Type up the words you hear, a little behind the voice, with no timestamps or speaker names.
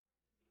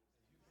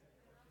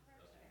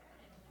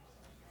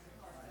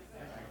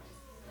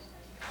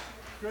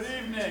Good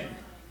evening.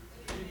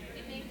 Good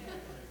evening.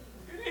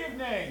 Good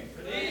evening.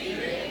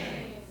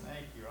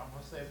 Thank you. I'm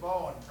Jose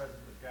Bowen,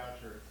 President of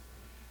Goucher.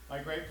 My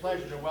great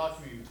pleasure to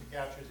welcome you to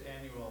Goucher's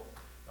annual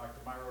Dr.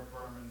 Myra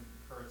Berman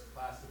Kurtz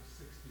Class of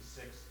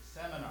 '66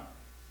 seminar.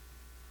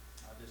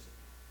 This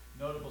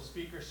notable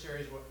speaker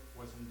series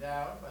was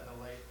endowed by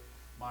the late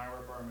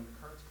Myra Berman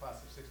Kurtz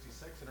Class of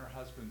 '66 and her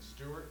husband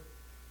Stuart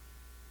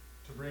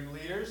to bring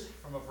leaders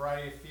from a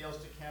variety of fields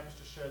to campus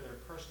to share their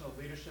personal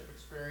leadership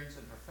experience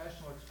and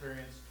professional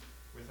experience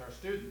with our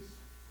students.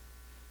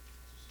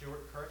 Stuart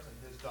Kurtz and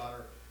his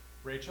daughter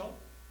Rachel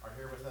are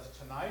here with us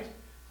tonight,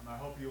 and I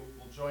hope you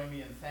will join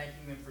me in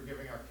thanking them for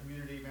giving our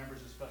community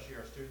members, especially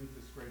our students,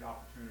 this great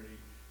opportunity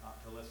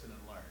to listen and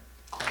learn.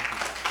 Thank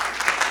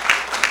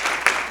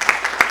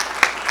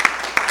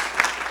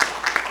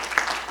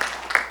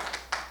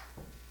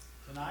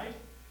you. Tonight,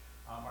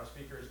 our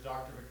speaker is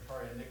Dr.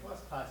 Victoria Nicholas,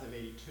 class of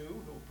 '82,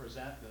 who will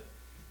present the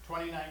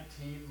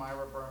 2019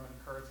 Myra Berman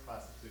Kurtz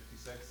Class of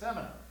 '66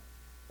 seminar.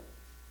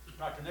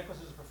 Dr.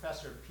 Nicholas is a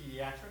professor of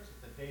pediatrics at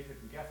the David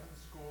Geffen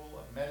School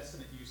of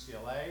Medicine at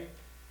UCLA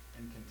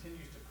and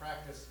continues to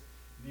practice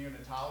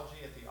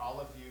neonatology at the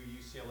Olive View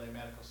UCLA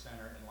Medical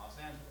Center in Los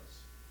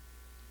Angeles.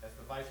 As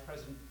the Vice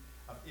President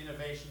of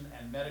Innovation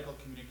and Medical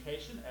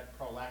Communication at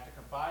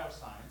Prolactica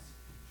Bioscience,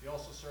 she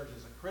also serves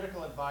as a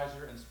critical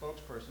advisor and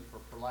spokesperson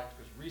for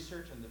Prolactica's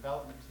research and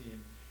development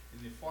team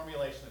in the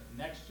formulation of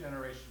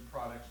next-generation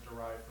products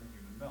derived from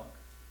human milk.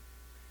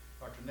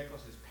 Dr.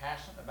 Nicholas is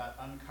passionate about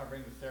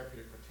uncovering the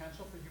therapeutic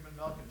potential for human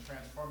milk and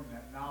transforming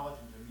that knowledge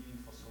into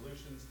meaningful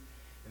solutions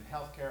in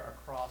healthcare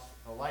across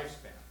the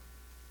lifespan.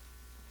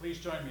 Please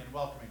join me in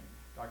welcoming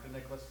Dr.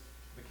 Nicholas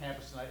to the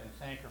campus tonight and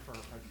thank her for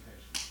her presentation.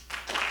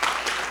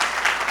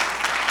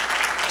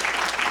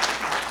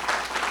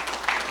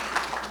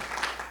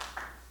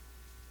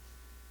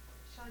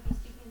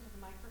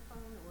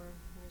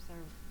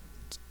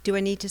 Do I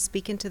need to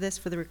speak into this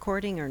for the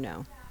recording or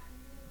no?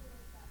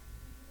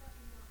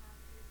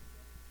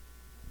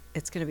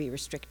 It's going to be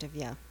restrictive,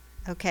 yeah.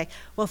 Okay.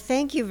 Well,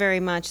 thank you very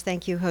much.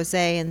 Thank you,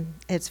 Jose, and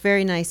it's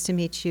very nice to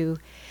meet you,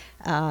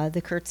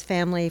 the Kurtz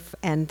family,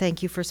 and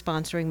thank you for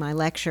sponsoring my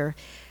lecture.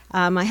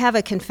 I have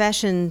a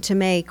confession to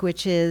make,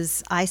 which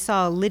is I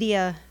saw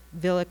Lydia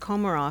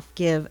Villa-Komarov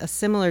give a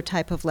similar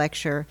type of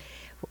lecture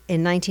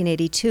in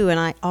 1982, and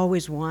I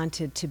always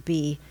wanted to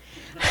be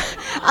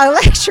a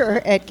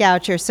lecturer at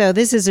Goucher. So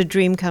this is a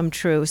dream come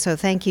true. So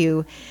thank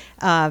you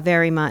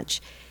very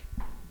much.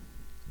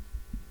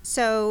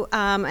 So,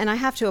 and I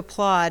have to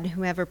applaud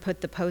whoever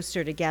put the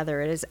poster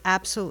together. It is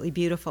absolutely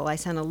beautiful. I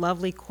sent a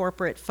lovely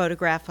corporate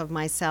photograph of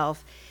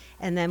myself,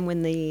 and then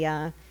when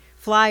the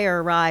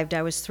flyer arrived,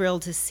 I was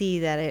thrilled to see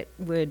that it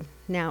would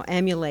now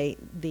emulate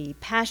the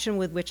passion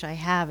with which I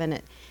have, and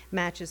it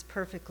matches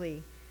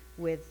perfectly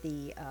with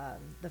the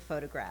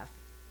photograph.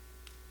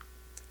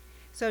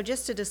 So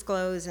just to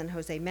disclose, and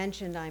Jose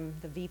mentioned, I'm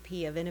the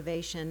VP of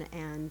Innovation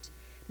and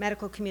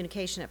Medical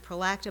Communication at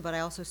Prolacta, but I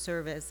also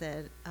serve as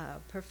a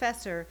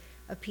professor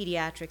of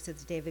pediatrics at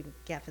the David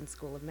Geffen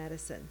School of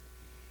Medicine.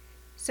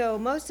 So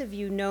most of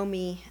you know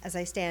me as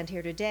I stand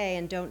here today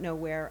and don't know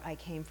where I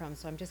came from,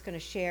 so I'm just going to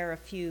share a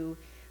few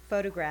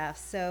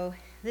photographs. So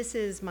this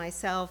is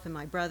myself and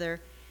my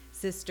brother,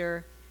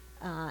 sister,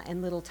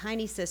 and little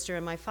tiny sister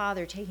and my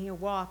father taking a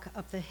walk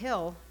up the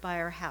hill by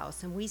our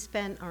house, and we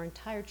spent our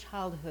entire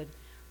childhood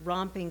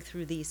romping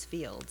through these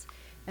fields.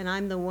 And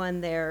I'm the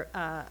one there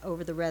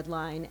over the red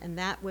line, and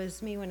that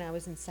was me when I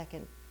was in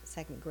second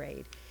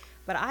grade.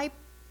 But I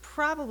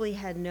probably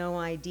had no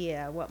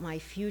idea what my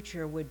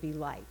future would be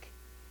like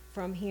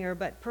from here,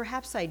 but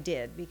perhaps I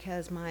did,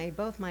 because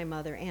both my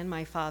mother and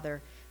my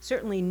father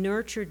certainly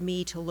nurtured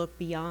me to look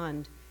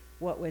beyond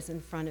what was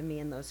in front of me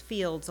in those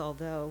fields,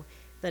 although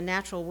the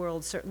natural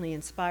world certainly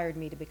inspired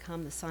me to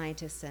become the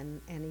scientist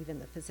and even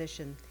the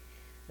physician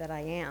that I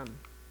am.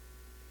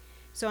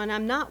 So, and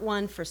I'm not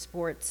one for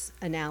sports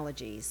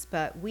analogies,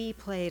 but we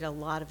played a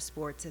lot of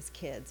sports as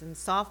kids, and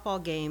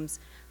softball games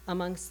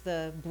amongst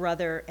the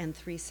brother and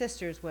three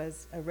sisters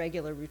was a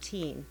regular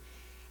routine.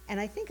 And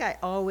I think I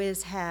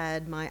always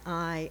had my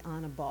eye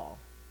on a ball,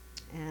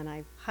 and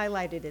I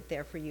highlighted it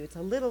there for you. It's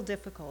a little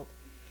difficult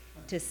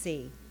to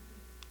see,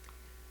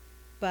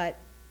 but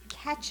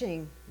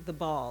catching the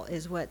ball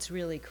is what's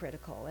really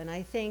critical. And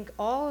I think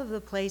all of the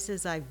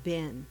places I've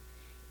been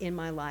in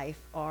my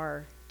life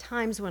are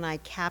times when I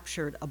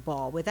captured a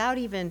ball without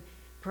even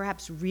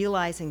perhaps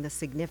realizing the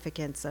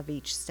significance of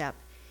each step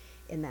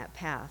in that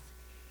path.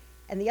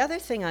 And the other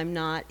thing I'm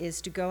not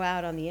is to go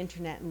out on the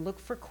internet and look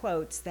for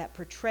quotes that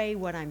portray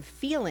what I'm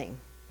feeling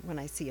when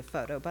I see a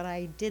photo, but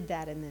I did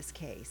that in this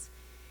case.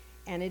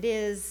 And it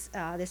is,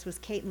 this was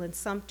Caitlin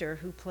Sumter,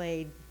 who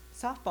played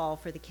softball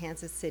for the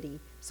Kansas City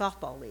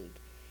Softball League.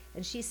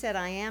 And she said,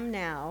 "I am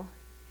now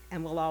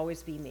and will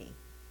always be me.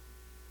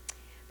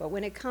 But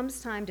when it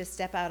comes time to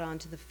step out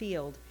onto the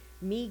field,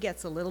 me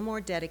gets a little more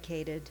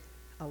dedicated,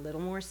 a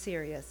little more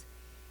serious,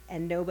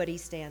 and nobody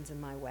stands in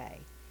my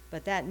way."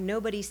 But that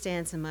nobody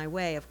stands in my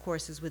way, of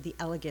course, is with the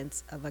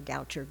elegance of a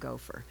Goucher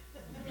gopher.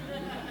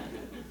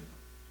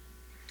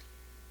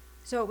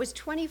 So it was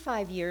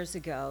 25 years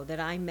ago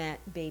that I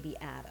met baby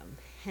Adam,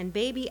 and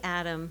baby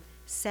Adam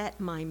set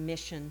my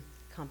mission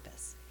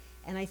compass,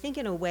 and I think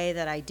in a way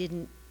that I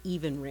didn't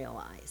even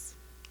realize.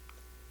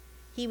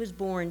 He was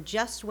born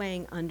just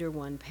weighing under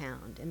 1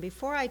 pound, and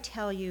before I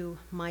tell you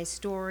my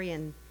story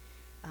and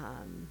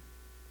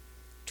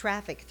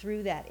traffic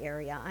through that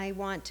area, I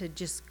want to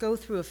just go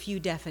through a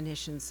few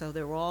definitions so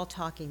that we're all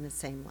talking the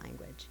same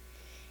language.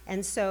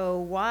 And so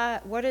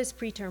what is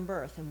preterm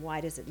birth and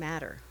why does it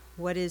matter?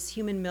 What is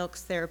human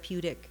milk's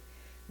therapeutic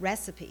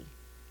recipe?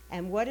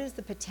 And what is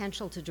the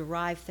potential to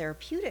derive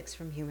therapeutics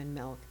from human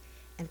milk?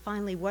 And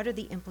finally, what are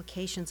the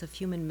implications of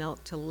human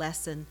milk to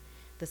lessen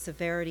the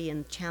severity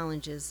and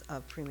challenges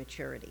of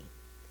prematurity?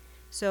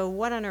 So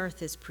what on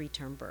earth is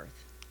preterm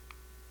birth?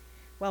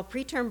 Well,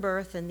 preterm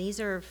birth, and these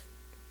are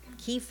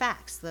key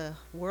facts, the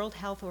World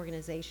Health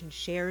Organization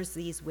shares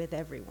these with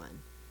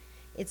everyone.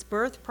 It's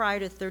birth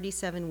prior to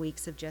 37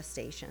 weeks of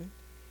gestation.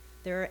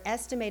 There are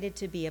estimated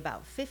to be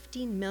about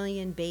 15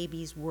 million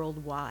babies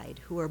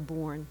worldwide who are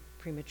born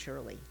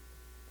prematurely.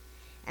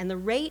 And the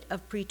rate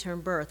of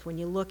preterm birth, when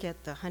you look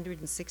at the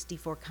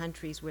 164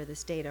 countries where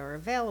this data are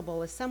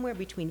available, is somewhere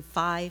between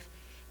 5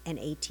 and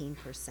 18%.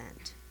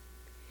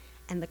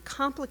 And the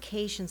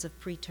complications of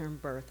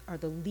preterm birth are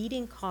the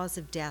leading cause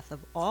of death of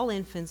all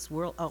infants,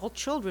 all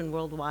children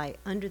worldwide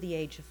under the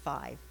age of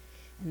 5,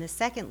 and the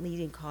second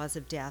leading cause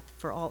of death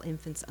for all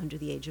infants under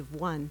the age of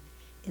 1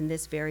 in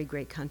this very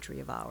great country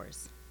of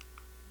ours.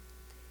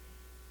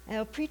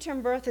 Now,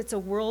 preterm birth, it's a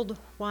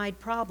worldwide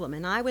problem,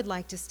 and I would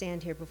like to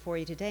stand here before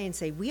you today and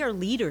say we are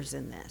leaders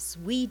in this.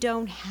 We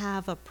don't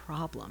have a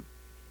problem.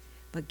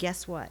 But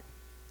guess what?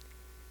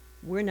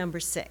 We're number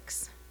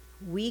 6.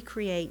 We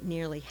create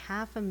nearly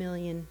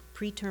 500,000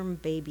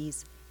 preterm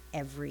babies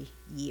every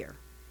year.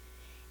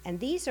 And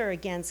these are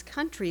against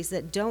countries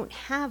that don't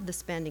have the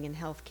spending in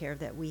health care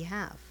that we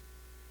have.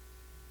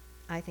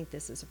 I think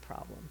this is a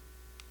problem.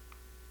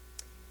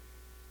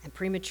 And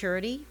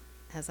prematurity,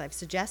 as I've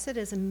suggested,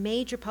 is a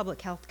major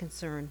public health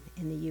concern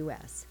in the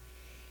U.S.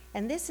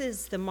 And this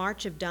is the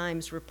March of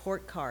Dimes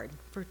report card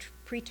for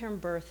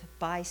preterm birth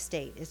by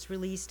state. It's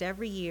released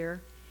every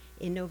year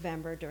in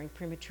November during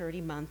Prematurity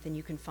Month, and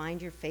you can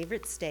find your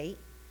favorite state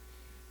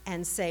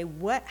and say,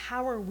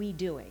 how are we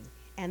doing?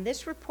 And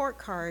this report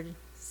card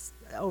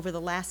over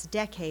the last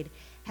decade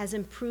has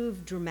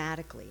improved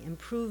dramatically,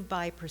 improved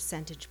by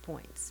percentage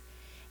points.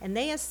 And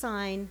they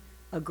assign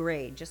a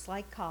grade, just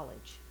like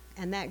college.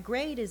 And that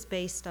grade is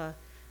based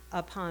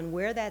upon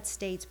where that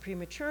state's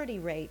prematurity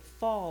rate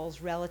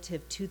falls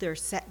relative to their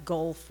set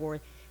goal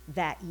for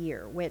that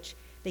year, which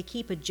they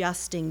keep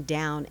adjusting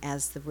down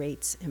as the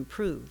rates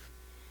improve.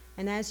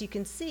 And as you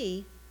can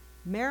see,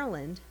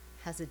 Maryland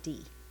has a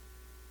D.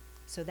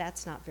 So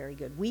that's not very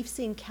good. We've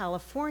seen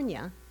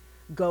California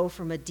go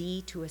from a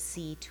D to a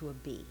C to a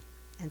B.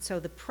 And so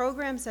the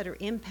programs that are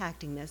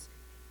impacting this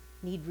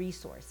need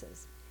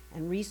resources,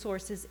 and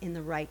resources in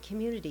the right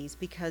communities,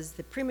 because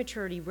the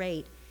prematurity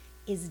rate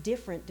is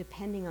different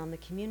depending on the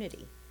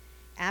community.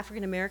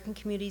 African American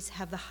communities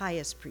have the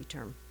highest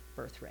preterm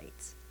birth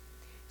rates.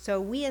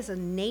 So we as a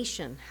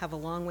nation have a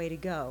long way to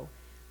go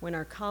when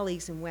our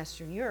colleagues in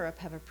Western Europe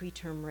have a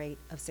preterm rate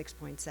of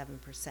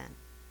 6.7%.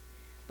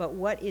 But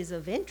what is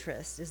of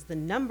interest is the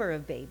number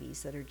of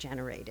babies that are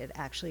generated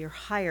actually are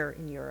higher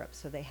in Europe,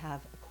 so they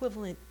have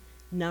equivalent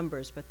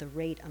numbers, but the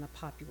rate on a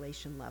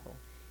population level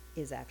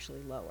is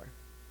actually lower.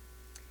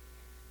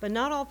 But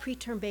not all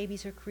preterm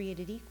babies are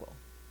created equal.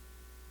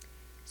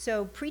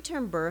 So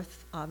preterm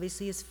birth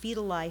obviously is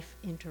fetal life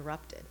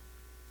interrupted.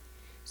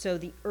 So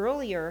the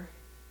earlier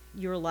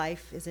your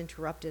life is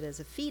interrupted as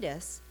a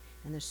fetus,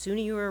 and the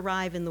sooner you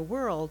arrive in the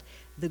world,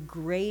 the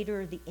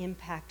greater the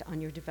impact on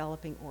your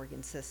developing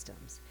organ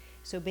systems.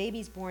 So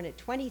babies born at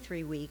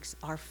 23 weeks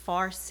are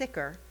far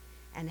sicker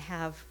and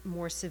have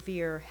more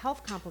severe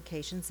health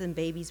complications than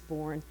babies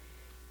born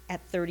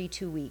at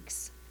 32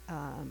 weeks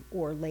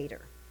or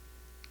later.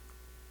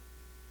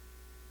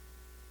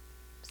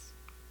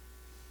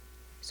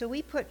 So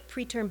we put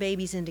preterm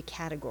babies into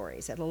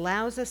categories. It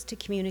allows us to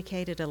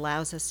communicate, it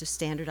allows us to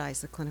standardize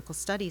the clinical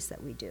studies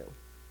that we do.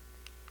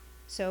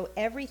 So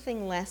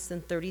everything less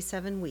than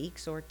 37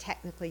 weeks, or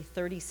technically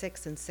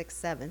 36 and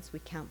 6/7, we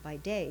count by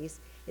days,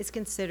 is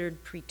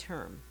considered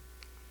preterm.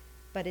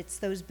 But it's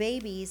those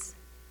babies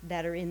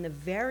that are in the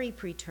very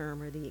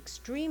preterm or the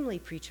extremely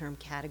preterm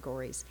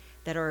categories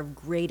that are of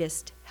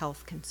greatest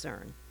health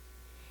concern.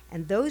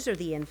 And those are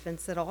the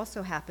infants that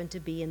also happen to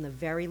be in the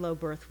very low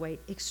birth weight,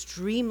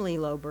 extremely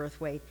low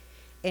birth weight,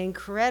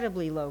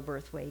 incredibly low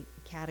birth weight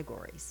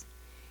categories.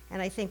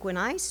 And I think when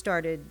I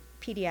started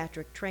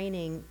pediatric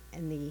training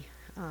in the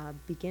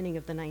beginning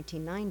of the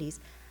 1990s,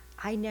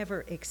 I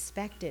never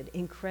expected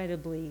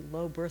incredibly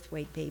low birth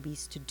weight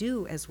babies to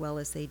do as well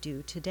as they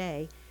do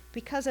today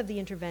because of the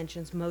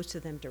interventions, most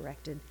of them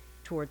directed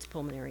towards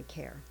pulmonary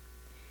care.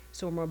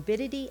 So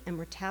morbidity and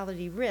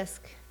mortality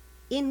risk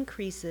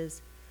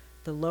increases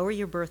the lower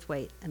your birth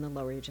weight and the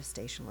lower your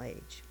gestational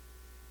age.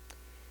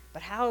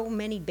 But how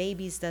many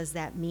babies does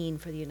that mean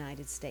for the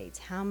United States?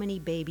 How many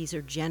babies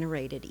are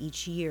generated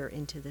each year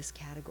into this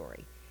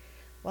category?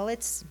 Well,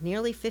 it's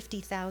nearly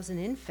 50,000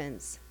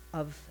 infants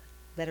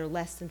that are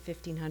less than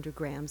 1,500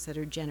 grams that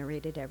are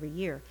generated every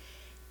year.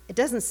 It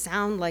doesn't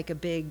sound like a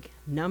big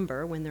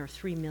number when there are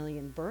 3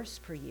 million births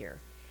per year,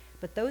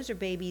 but those are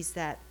babies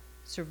that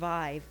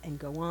survive and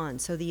go on.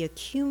 So the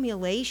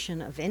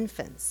accumulation of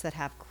infants that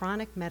have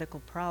chronic medical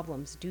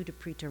problems due to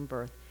preterm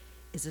birth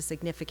is a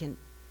significant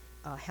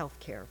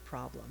healthcare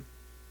problem.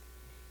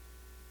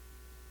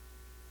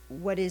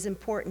 What is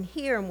important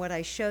here and what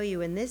I show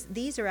you, and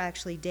these are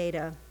actually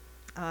data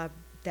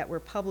that were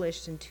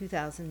published in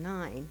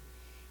 2009,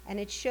 and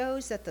it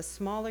shows that the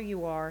smaller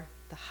you are,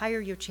 the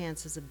higher your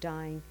chances of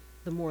dying,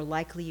 the more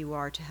likely you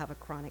are to have a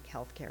chronic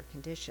healthcare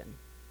condition.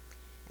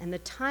 And the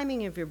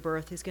timing of your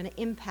birth is going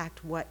to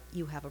impact what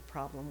you have a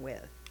problem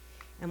with.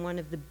 And one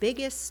of the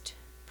biggest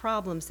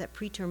problems that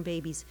preterm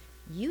babies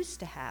used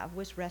to have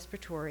was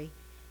respiratory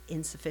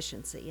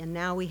insufficiency. And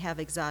now we have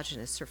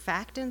exogenous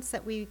surfactants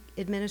that we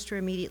administer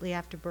immediately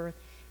after birth,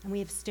 and we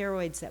have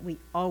steroids that we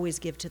always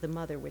give to the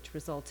mother, which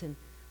results in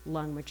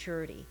lung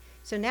maturity.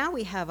 So now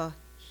we have a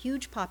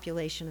huge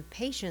population of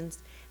patients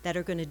that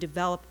are going to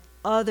develop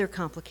other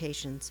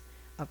complications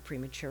of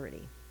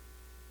prematurity.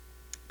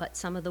 But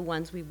some of the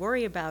ones we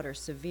worry about are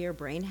severe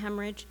brain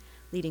hemorrhage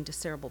leading to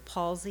cerebral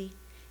palsy,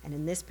 and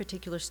in this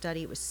particular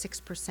study it was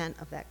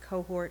 6% of that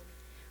cohort.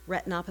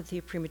 Retinopathy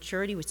of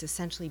prematurity, which is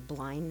essentially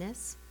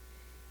blindness,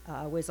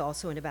 was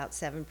also in about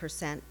 7%.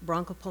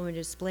 Bronchopulmonary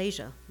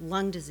dysplasia,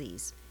 lung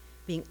disease,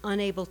 being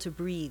unable to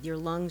breathe. Your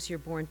lungs, you're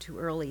born too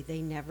early.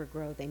 They never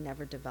grow, they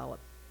never develop,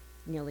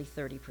 nearly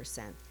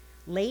 30%.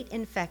 Late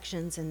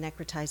infections and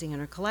necrotizing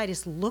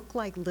enterocolitis look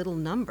like little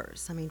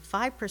numbers. I mean,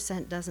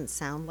 5% doesn't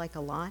sound like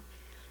a lot,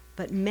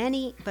 but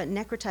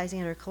necrotizing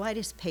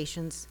enterocolitis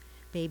patients,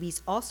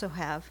 babies, also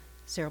have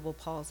cerebral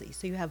palsy.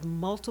 So you have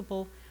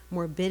multiple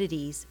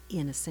morbidities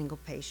in a single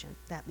patient.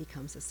 That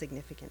becomes a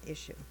significant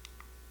issue.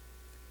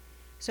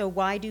 So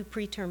why do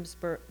preterm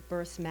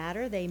births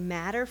matter? They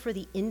matter for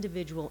the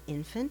individual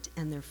infant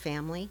and their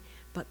family,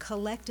 but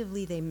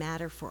collectively they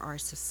matter for our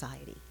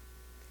society.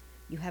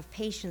 You have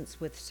patients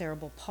with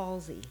cerebral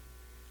palsy,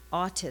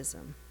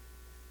 autism,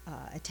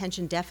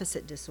 attention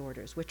deficit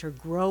disorders, which are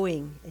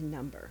growing in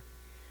number,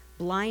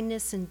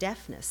 blindness and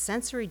deafness.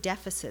 Sensory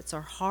deficits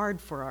are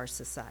hard for our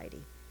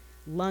society.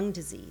 Lung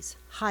disease,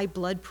 high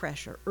blood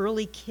pressure,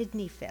 early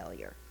kidney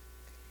failure,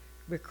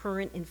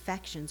 recurrent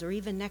infections, or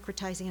even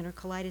necrotizing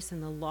enterocolitis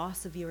and the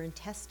loss of your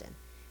intestine,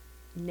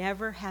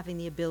 never having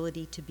the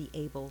ability to be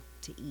able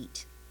to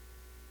eat.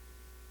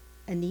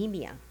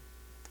 Anemia,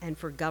 and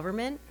for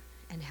government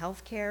and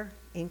healthcare,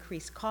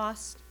 increased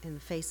costs in the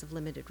face of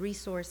limited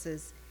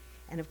resources,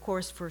 and of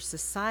course for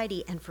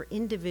society and for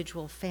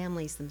individual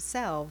families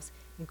themselves,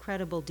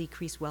 incredible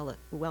decreased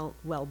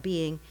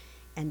well-being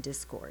and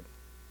discord.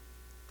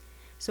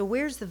 So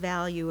where's the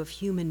value of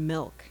human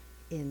milk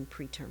in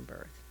preterm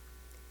birth?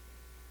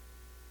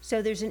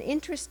 So there's an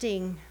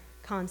interesting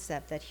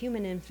concept that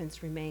human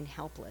infants remain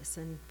helpless,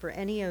 and for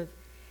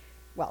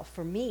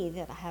for me,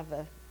 that I have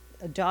a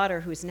daughter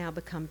who's now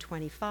become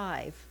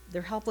 25,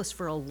 they're helpless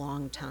for a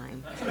long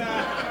time.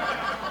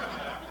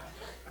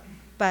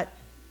 But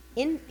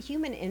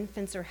human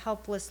infants are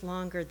helpless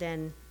longer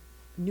than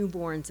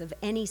newborns of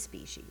any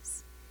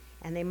species,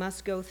 and they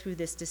must go through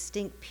this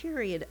distinct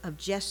period of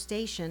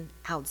gestation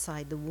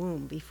outside the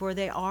womb before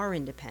they are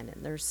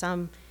independent. There's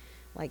some,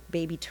 like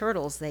baby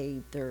turtles,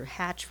 they're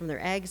hatched from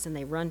their eggs and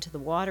they run to the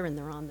water and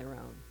they're on their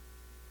own.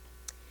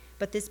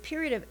 But this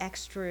period of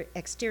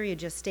exterior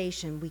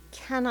gestation, we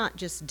cannot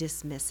just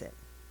dismiss it.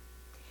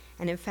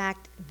 And in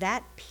fact,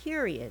 that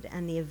period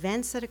and the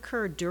events that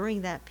occur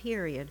during that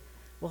period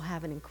will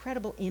have an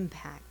incredible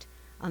impact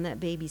on that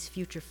baby's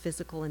future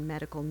physical and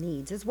medical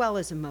needs, as well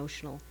as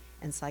emotional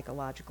and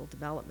psychological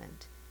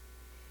development.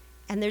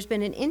 And there's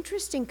been an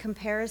interesting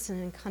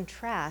comparison and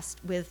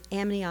contrast with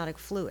amniotic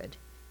fluid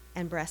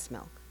and breast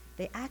milk.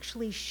 They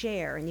actually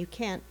share, and you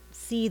can't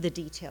see the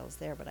details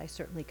there, but I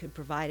certainly could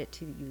provide it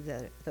to you,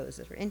 those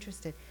that are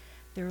interested.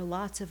 There are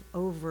lots of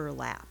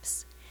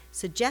overlaps,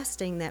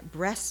 suggesting that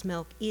breast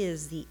milk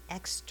is the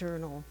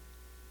external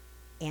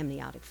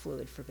amniotic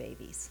fluid for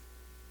babies.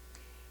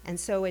 And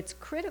so it's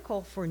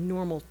critical for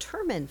normal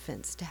term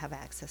infants to have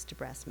access to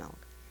breast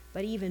milk,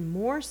 but even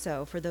more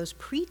so for those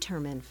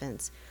preterm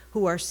infants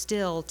who are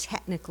still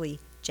technically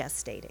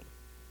gestating.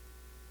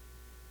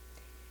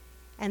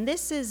 And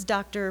this is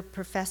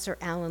Professor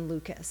Alan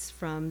Lucas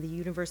from the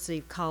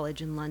University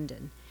College in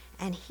London,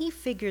 and he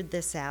figured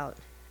this out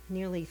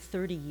nearly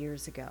 30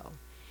 years ago.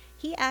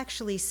 He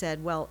actually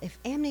said, well, if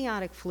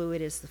amniotic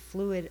fluid is the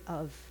fluid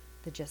of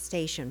the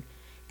gestation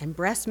and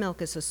breast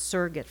milk is a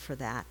surrogate for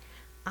that,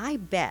 I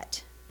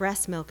bet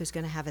breast milk is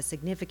going to have a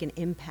significant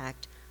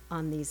impact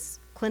on these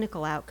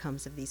clinical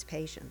outcomes of these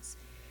patients.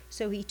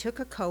 So he took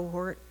a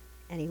cohort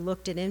and he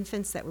looked at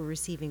infants that were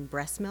receiving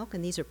breast milk,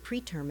 and these are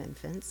preterm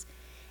infants,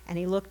 and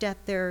he looked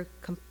at their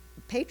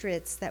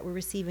compatriots that were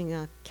receiving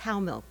a cow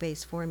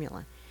milk-based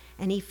formula.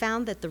 And he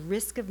found that the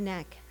risk of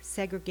NEC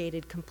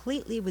segregated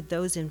completely with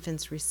those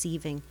infants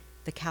receiving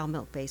the cow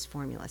milk-based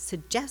formula,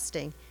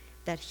 suggesting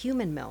that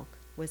human milk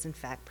was in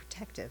fact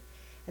protective.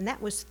 And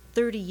that was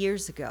 30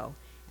 years ago,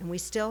 and we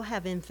still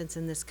have infants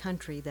in this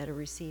country that are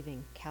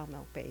receiving cow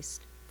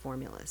milk-based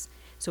formulas.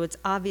 So it's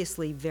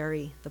obviously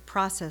the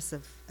process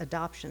of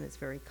adoption is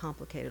very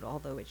complicated,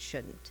 although it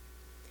shouldn't.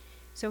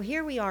 So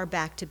here we are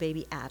back to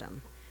baby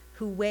Adam,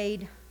 who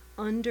weighed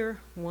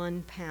under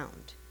 1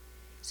 pound.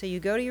 So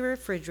you go to your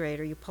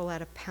refrigerator, you pull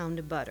out a pound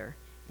of butter,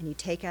 and you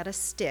take out a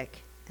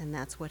stick, and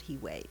that's what he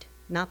weighed.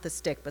 Not the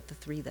stick, but the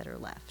 3 that are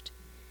left.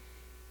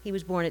 He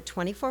was born at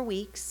 24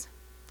 weeks,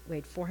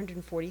 weighed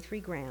 443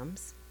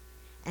 grams,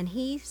 and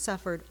he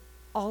suffered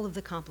all of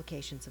the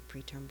complications of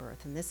preterm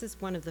birth. And this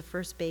is one of the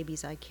first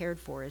babies I cared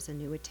for as a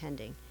new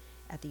attending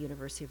at the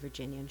University of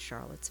Virginia in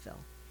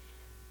Charlottesville.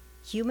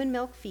 Human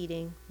milk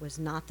feeding was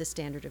not the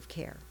standard of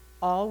care.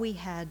 All we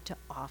had to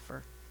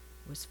offer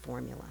was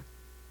formula.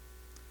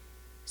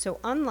 So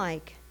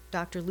unlike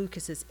Dr.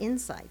 Lucas's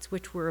insights,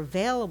 which were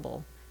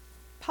available,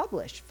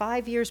 published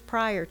 5 years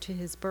prior to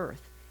his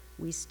birth,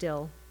 we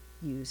still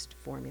used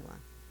formula.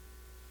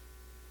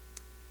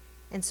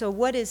 And so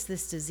what is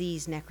this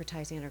disease,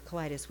 necrotizing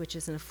enterocolitis, which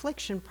is an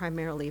affliction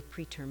primarily of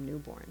preterm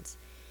newborns?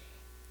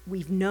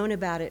 We've known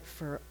about it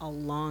for a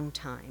long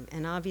time,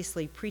 and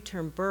obviously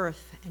preterm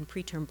birth and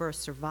preterm birth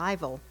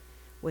survival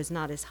was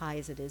not as high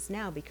as it is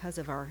now because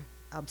of our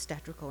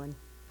obstetrical and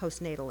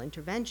postnatal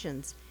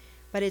interventions,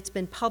 but it's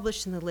been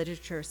published in the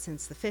literature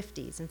since the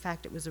 50s. In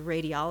fact, it was a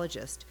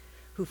radiologist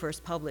who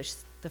first published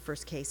the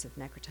first case of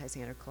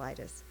necrotizing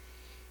enterocolitis.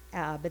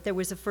 But there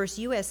was a first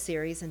U.S.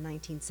 series in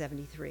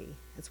 1973.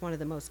 It's one of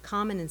the most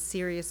common and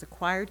serious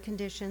acquired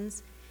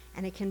conditions,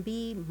 and it can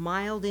be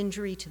mild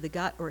injury to the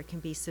gut, or it can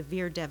be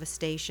severe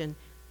devastation,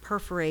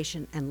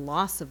 perforation, and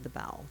loss of the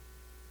bowel.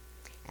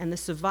 And the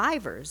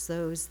survivors,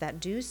 those that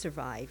do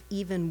survive,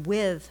 even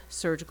with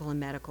surgical and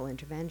medical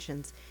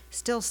interventions,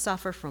 still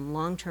suffer from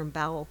long-term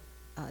bowel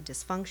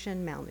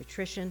dysfunction,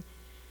 malnutrition,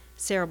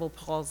 cerebral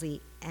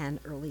palsy, and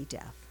early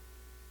death.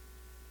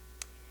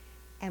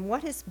 And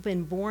what has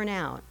been borne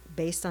out,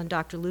 based on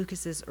Dr.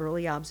 Lucas's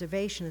early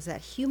observation, is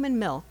that human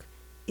milk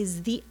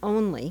is the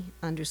only,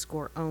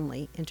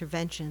 _only,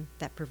 intervention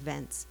that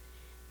prevents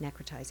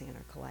necrotizing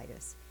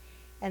enterocolitis.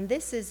 And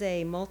this is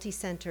a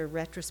multi-center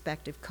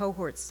retrospective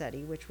cohort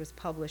study, which was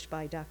published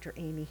by Dr.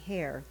 Amy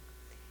Hare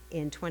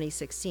in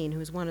 2016, who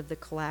was one of the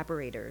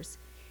collaborators.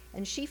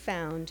 And she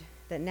found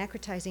that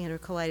necrotizing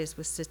enterocolitis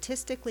was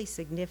statistically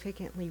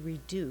significantly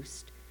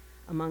reduced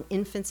among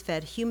infants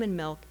fed human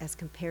milk as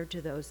compared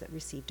to those that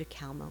received a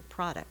cow milk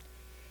product,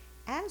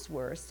 as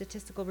were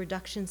statistical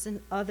reductions in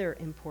other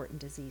important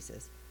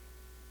diseases: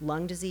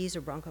 lung disease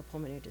or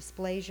bronchopulmonary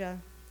dysplasia,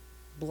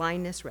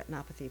 blindness,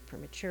 retinopathy of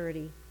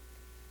prematurity,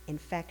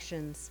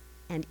 infections,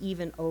 and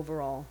even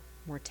overall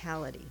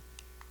mortality.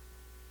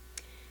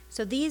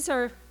 So these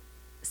are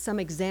some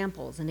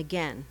examples, and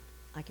again,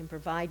 I can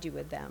provide you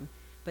with them,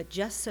 but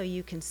just so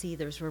you can see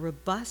there's a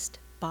robust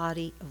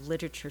body of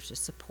literature to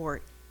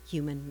support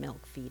human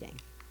milk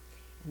feeding.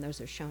 And those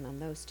are shown on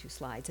those 2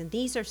 slides. And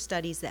these are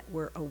studies that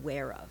we're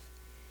aware of.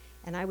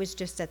 And I was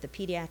just at the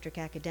Pediatric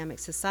Academic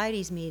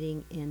Societies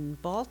meeting in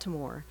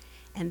Baltimore,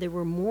 and there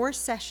were more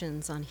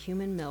sessions on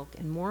human milk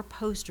and more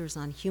posters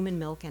on human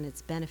milk and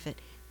its benefit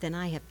than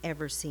I have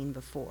ever seen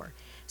before.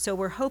 So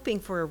we're hoping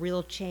for a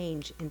real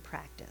change in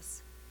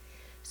practice.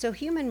 So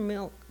human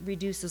milk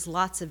reduces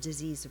lots of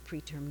disease of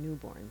preterm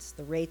newborns.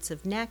 The rates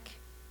of NEC,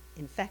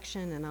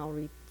 infection, and I'll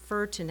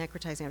refer to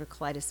necrotizing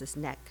enterocolitis as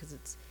NEC because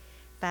it's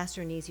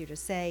faster and easier to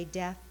say,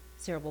 death,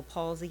 cerebral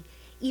palsy,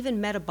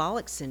 even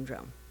metabolic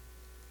syndrome.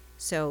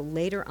 So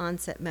later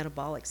onset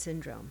metabolic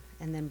syndrome,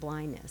 and then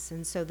blindness.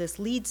 And so this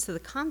leads to the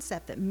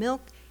concept that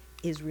milk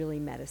is really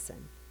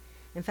medicine.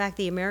 In fact,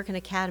 the American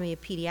Academy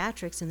of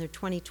Pediatrics in their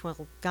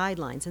 2012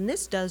 guidelines, and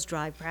this does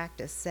drive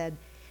practice, said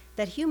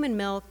that human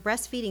milk,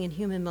 breastfeeding and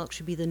human milk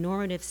should be the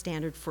normative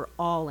standard for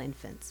all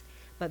infants.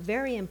 But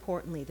very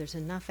importantly, there's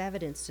enough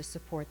evidence to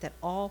support that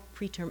all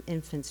preterm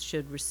infants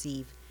should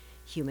receive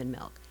human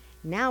milk.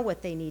 Now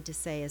what they need to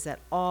say is that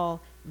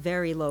all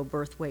very low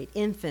birth weight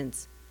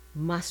infants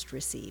must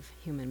receive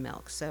human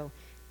milk. So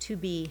to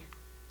be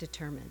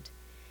determined.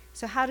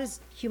 So how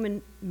does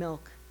human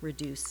milk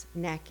reduce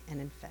NEC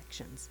and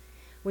infections?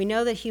 We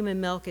know that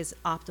human milk is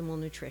optimal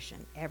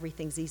nutrition.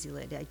 Everything's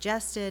easily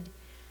digested.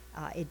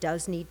 It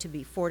does need to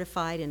be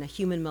fortified, and a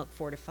human milk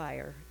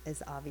fortifier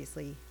is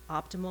obviously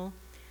optimal.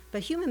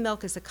 But human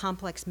milk is a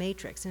complex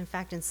matrix. In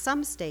fact, in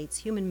some states,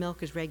 human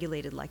milk is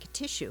regulated like a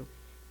tissue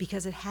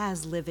because it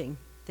has living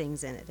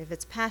things in it. If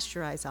it's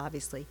pasteurized,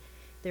 obviously,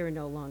 there are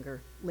no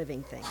longer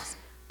living things.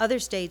 Other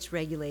states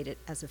regulate it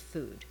as a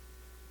food.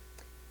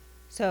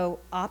 So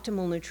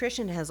optimal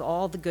nutrition has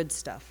all the good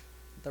stuff: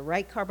 the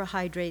right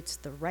carbohydrates,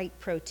 the right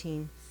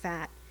protein,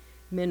 fat,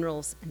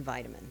 minerals, and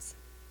vitamins.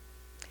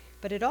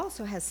 But it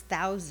also has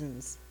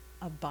thousands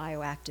of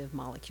bioactive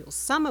molecules,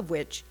 some of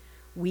which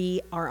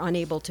we are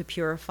unable to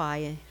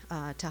purify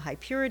to high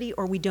purity,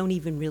 or we don't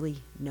even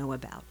really know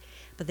about.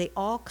 But they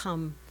all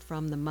come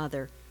from the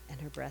mother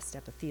and her breast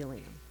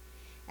epithelium.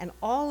 And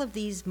all of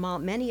these,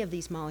 many of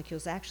these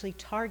molecules actually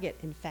target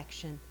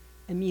infection,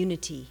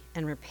 immunity,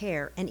 and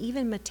repair, and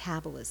even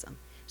metabolism.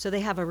 So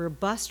they have a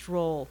robust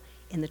role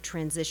in the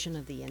transition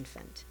of the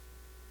infant.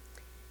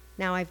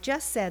 Now, I've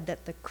just said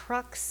that the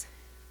crux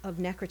of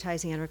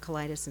necrotizing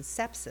enterocolitis and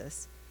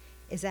sepsis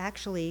is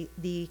actually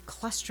the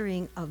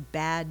clustering of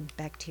bad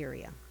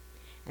bacteria.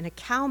 And a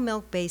cow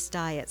milk-based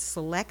diet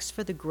selects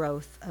for the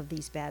growth of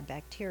these bad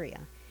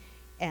bacteria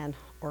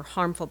or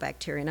harmful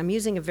bacteria. And I'm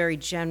using a very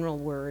general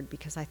word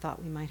because I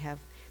thought we might have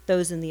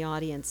those in the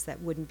audience that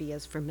wouldn't be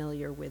as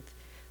familiar with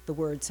the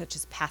words such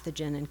as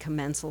pathogen and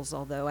commensals,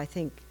 although I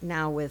think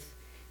now with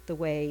the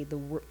way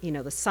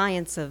the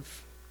science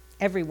of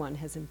everyone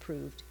has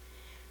improved.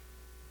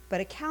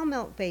 But a cow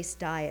milk-based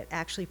diet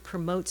actually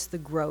promotes the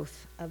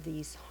growth of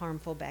these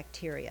harmful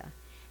bacteria,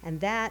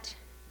 and that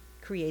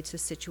creates a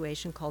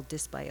situation called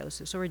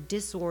dysbiosis, or a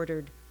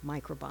disordered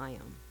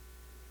microbiome.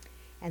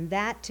 And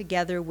that,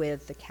 together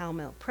with the cow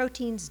milk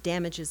proteins,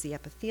 damages the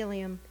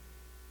epithelium,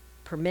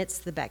 permits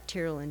the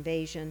bacterial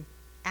invasion,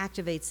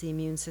 activates the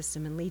immune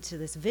system, and leads to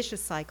this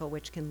vicious cycle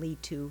which can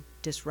lead to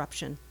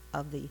disruption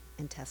of the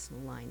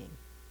intestinal lining.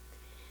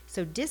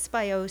 So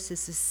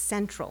dysbiosis is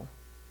central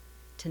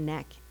to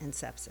NEC and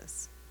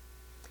sepsis.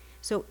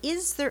 So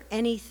is there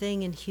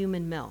anything in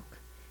human milk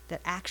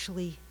that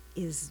actually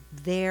is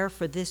there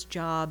for this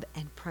job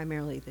and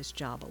primarily this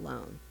job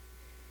alone?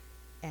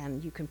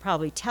 And you can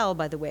probably tell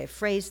by the way I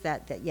phrased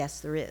that yes,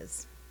 there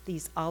is.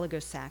 These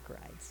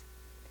oligosaccharides.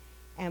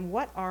 And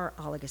what are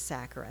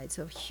oligosaccharides?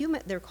 So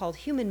they're called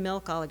human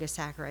milk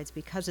oligosaccharides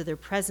because of their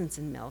presence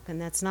in milk, and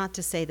that's not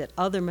to say that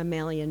other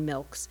mammalian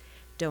milks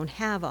don't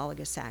have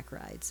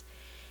oligosaccharides.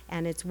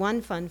 And it's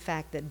one fun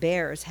fact that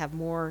bears have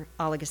more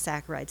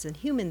oligosaccharides than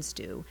humans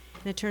do,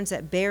 and it turns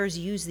out bears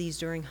use these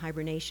during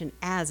hibernation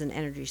as an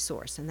energy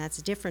source, and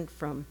that's different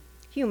from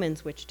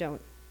humans, which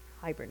don't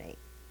hibernate.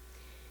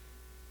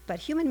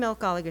 But human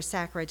milk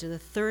oligosaccharides are the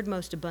third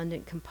most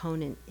abundant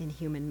component in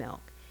human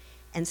milk.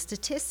 And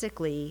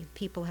statistically,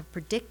 people have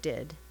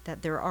predicted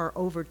that there are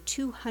over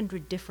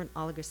 200 different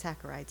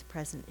oligosaccharides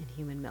present in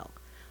human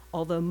milk,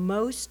 although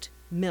most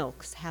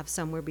milks have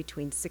somewhere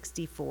between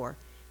 64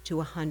 to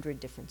 100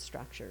 different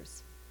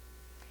structures.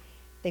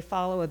 They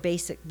follow a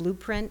basic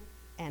blueprint,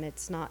 and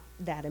it's not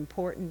that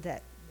important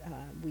that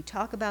we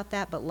talk about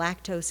that, but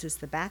lactose is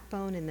the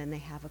backbone, and then they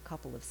have a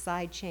couple of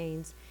side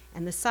chains,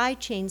 and the side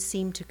chains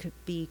seem to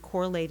be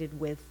correlated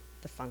with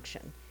the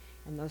function.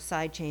 And those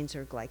side chains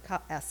are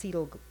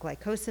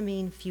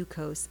acetylglycosamine,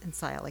 fucose, and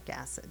sialic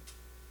acid.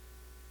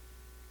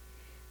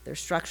 They're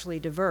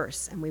structurally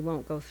diverse, and we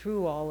won't go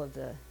through all of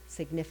the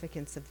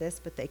significance of this,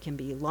 but they can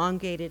be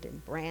elongated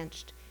and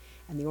branched,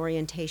 and the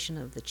orientation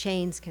of the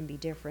chains can be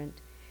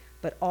different.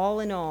 But all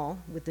in all,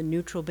 with the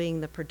neutral being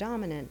the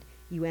predominant,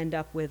 you end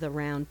up with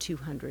around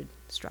 200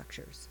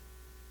 structures.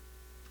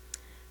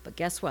 But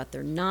guess what?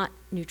 They're not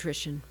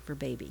nutrition for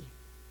baby.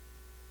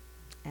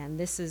 And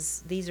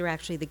these are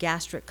actually the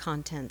gastric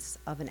contents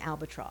of an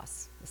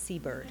albatross, a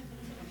seabird,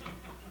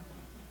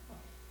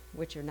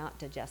 which are not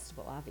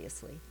digestible,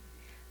 obviously.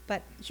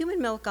 But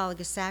human milk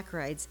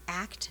oligosaccharides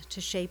act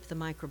to shape the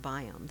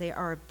microbiome. They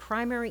are a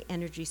primary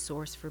energy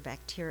source for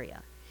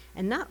bacteria.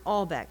 And not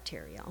all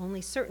bacteria,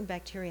 only certain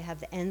bacteria have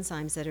the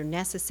enzymes that are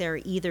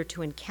necessary either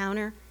to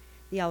encounter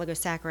the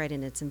oligosaccharide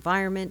in its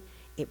environment,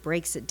 it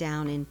breaks it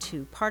down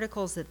into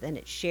particles that then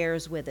it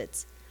shares with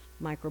its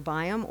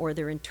microbiome, or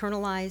they're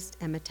internalized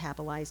and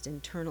metabolized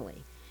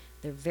internally.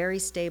 They're very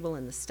stable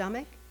in the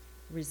stomach,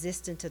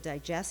 resistant to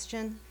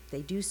digestion.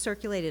 They do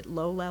circulate at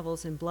low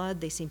levels in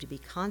blood. They seem to be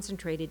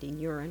concentrated in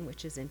urine,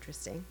 which is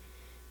interesting.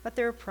 But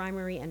they're a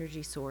primary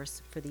energy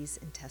source for these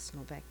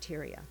intestinal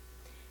bacteria.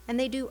 And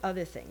they do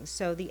other things.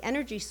 So the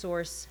energy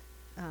source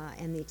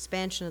and the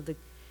expansion of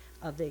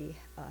the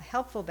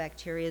helpful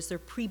bacteria is their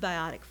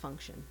prebiotic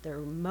function. They're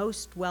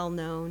most well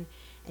known,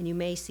 and you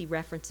may see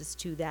references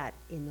to that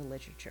in the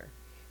literature.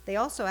 They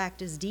also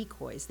act as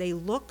decoys. They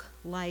look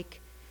like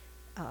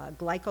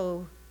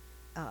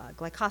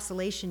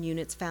glycosylation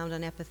units found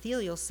on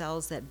epithelial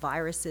cells that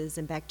viruses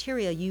and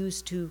bacteria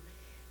use to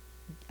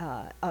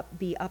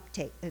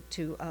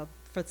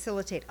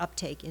facilitate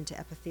uptake into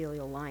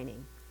epithelial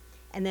lining.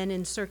 And then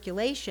in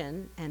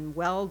circulation, and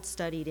well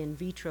studied in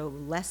vitro,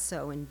 less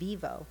so in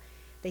vivo,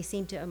 they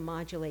seem to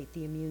modulate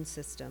the immune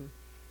system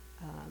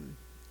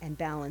and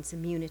balance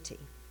immunity.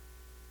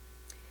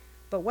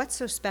 But what's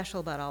so special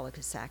about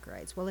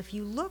oligosaccharides? Well, if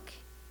you look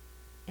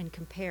and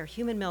compare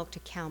human milk to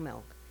cow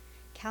milk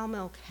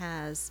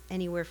has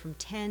anywhere from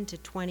 10 to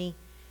 20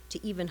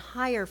 to even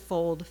higher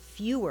fold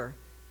fewer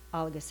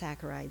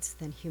oligosaccharides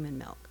than human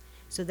milk.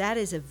 So that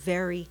is a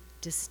very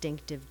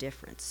distinctive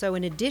difference. So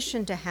in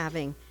addition to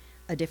having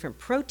a different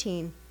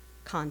protein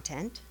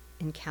content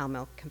in cow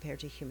milk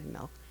compared to human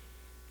milk,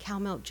 cow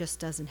milk just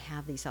doesn't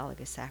have these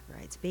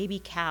oligosaccharides. Baby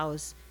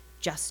cows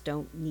just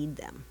don't need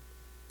them.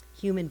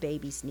 Human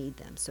babies need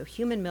them. So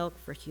human milk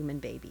for human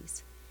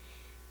babies.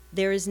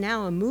 There is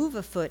now a move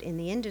afoot in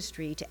the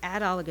industry to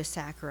add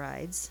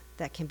oligosaccharides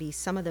that can be,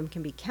 some of them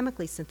can be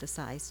chemically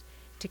synthesized,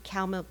 to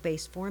cow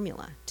milk-based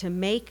formula, to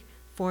make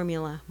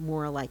formula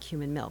more like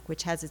human milk,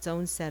 which has its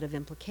own set of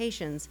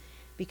implications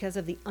because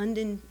of the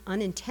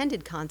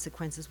unintended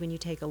consequences when you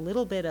take a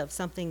little bit of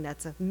something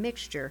that's a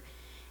mixture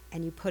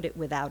and you put it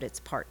without its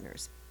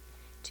partners.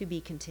 To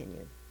be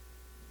continued.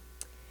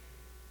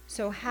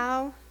 So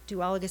how do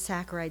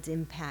oligosaccharides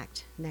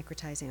impact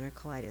necrotizing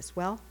enterocolitis?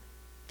 Well,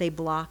 they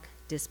block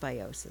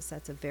dysbiosis.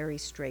 That's a very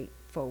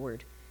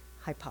straightforward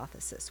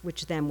hypothesis,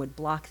 which then would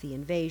block the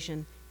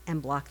invasion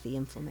and block the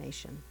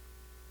inflammation.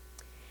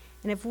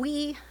 And if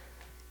we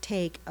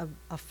take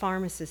a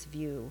pharmacist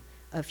view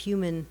of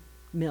human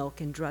milk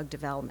and drug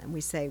development,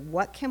 we say,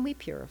 what can we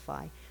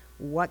purify,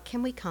 what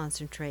can we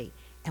concentrate,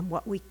 and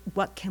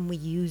what can we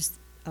use,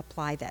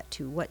 apply that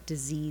to, what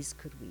disease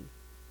could we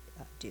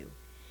do?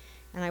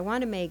 And I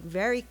want to make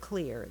very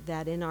clear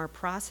that in our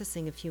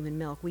processing of human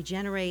milk, we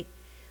generate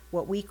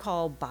what we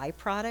call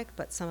byproduct,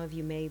 but some of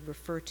you may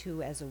refer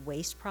to as a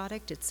waste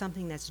product. It's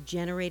something that's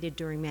generated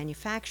during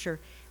manufacture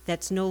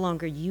that's no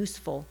longer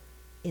useful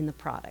in the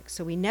product.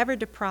 So we never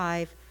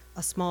deprive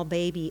a small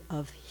baby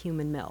of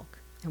human milk,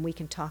 and we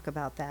can talk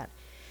about that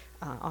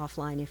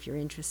offline if you're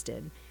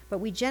interested. But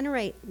we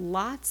generate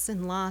lots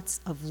and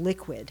lots of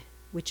liquid,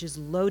 which is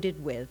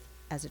loaded with,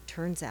 as it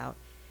turns out,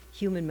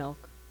 human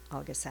milk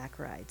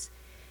oligosaccharides.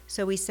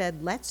 So we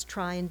said, let's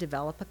try and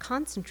develop a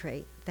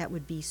concentrate that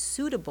would be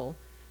suitable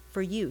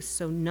for use,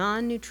 so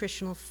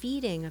non-nutritional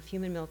feeding of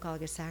human milk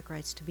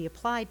oligosaccharides to be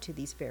applied to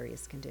these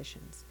various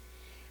conditions.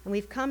 And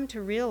we've come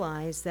to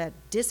realize that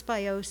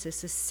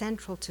dysbiosis is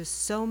central to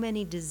so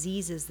many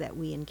diseases that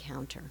we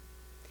encounter,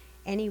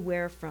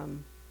 anywhere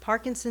from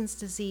Parkinson's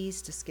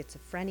disease to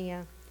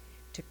schizophrenia,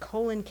 to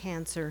colon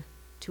cancer,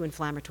 to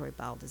inflammatory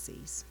bowel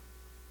disease.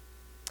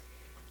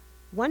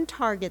 One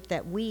target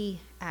that we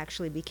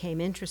actually became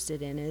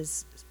interested in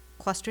is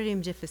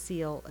Clostridium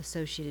difficile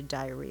associated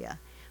diarrhea,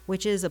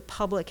 which is a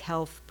public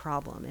health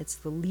problem. It's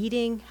the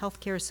leading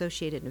healthcare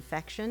associated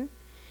infection.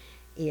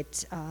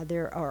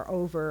 There are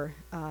over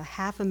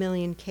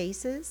 500,000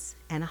 cases,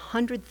 and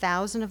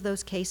 100,000 of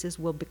those cases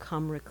will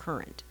become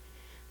recurrent.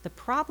 The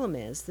problem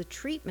is the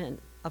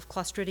treatment of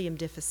Clostridium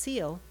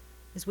difficile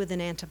is with an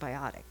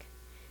antibiotic.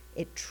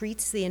 It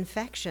treats the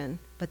infection,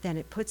 but then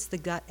it puts the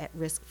gut at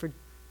risk for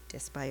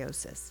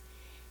dysbiosis.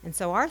 And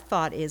so our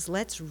thought is,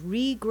 let's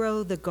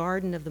regrow the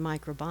garden of the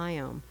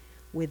microbiome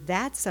with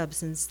that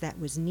substance that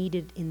was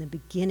needed in the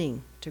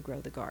beginning to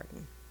grow the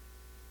garden.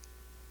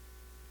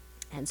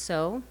 And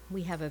so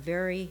we have a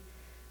very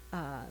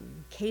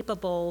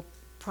capable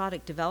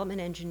product development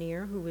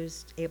engineer who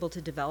was able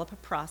to develop a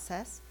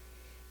process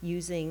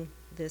using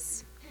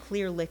this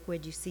clear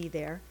liquid you see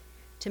there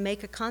to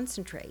make a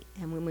concentrate.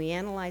 And when we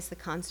analyzed the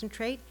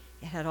concentrate,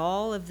 it had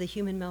all of the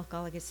human milk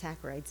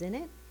oligosaccharides in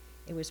it.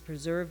 It was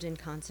preserved in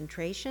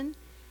concentration.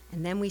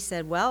 And then we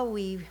said, well,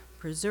 we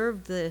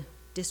preserved the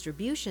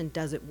distribution.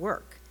 Does it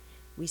work?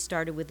 We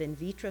started with in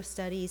vitro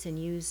studies and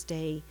used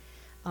a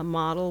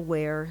model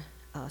where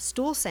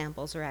stool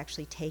samples are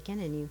actually taken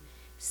and you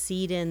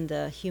seed in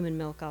the human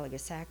milk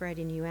oligosaccharide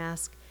and you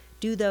ask,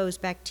 do those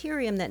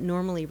bacterium that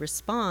normally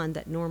respond,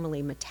 that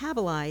normally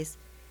metabolize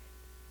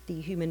the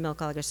human milk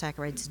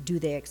oligosaccharides, do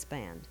they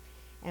expand?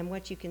 And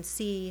what you can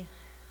see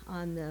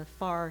on the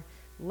far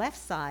left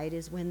side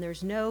is when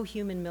there's no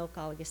human milk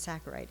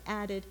oligosaccharide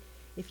added.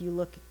 If you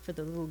look for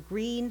the little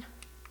green,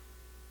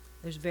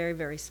 there's very,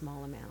 very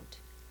small amount.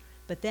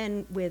 But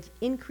then with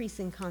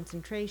increasing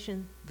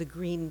concentration, the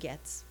green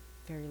gets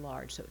very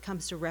large. So it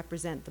comes to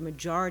represent the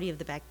majority of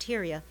the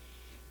bacteria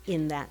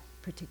in that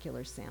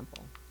particular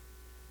sample.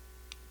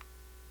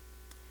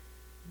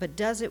 But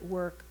does it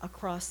work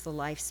across the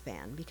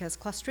lifespan? Because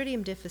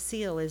Clostridium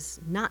difficile is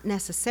not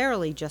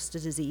necessarily just a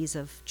disease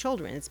of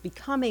children. It's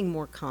becoming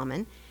more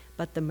common,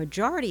 but the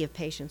majority of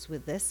patients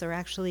with this are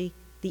actually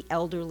the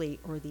elderly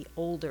or the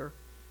older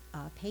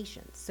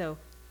patients. So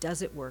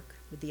does it work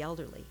with the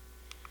elderly?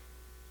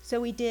 So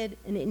we did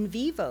an in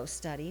vivo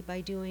study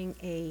by doing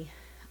a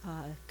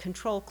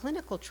control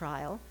clinical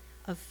trial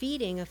of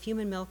feeding of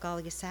human milk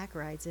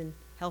oligosaccharides in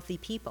healthy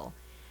people.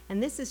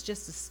 And this is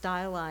just a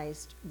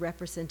stylized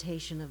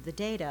representation of the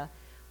data,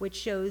 which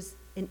shows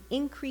an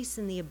increase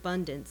in the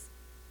abundance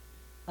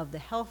of the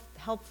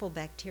helpful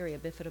bacteria,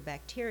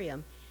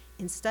 Bifidobacterium,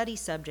 in study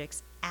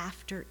subjects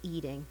after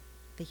eating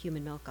the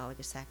human milk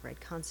oligosaccharide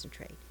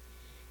concentrate.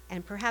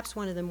 And perhaps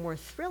one of the more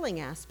thrilling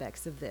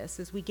aspects of this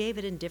is we gave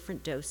it in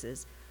different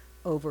doses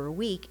over a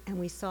week, and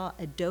we saw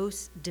a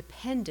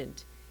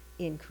dose-dependent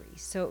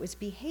increase. So it was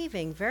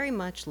behaving very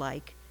much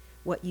like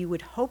what you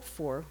would hope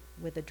for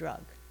with a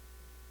drug.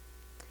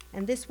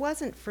 And this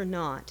wasn't for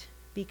naught,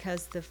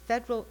 because the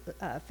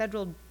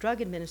Federal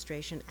Drug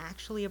Administration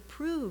actually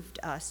approved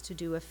us to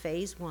do a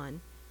phase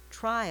 1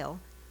 trial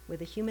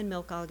with a human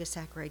milk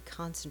oligosaccharide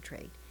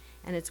concentrate.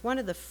 And it's one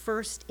of the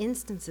first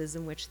instances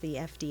in which the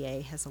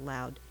FDA has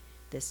allowed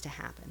this to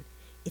happen.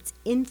 It's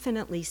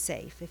infinitely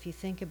safe if you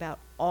think about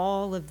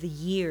all of the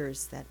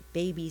years that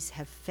babies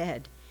have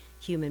fed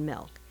human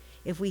milk.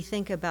 if we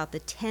think about the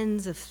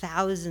tens of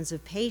thousands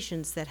of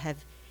patients that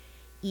have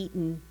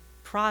eaten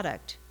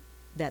product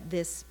that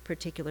this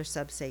particular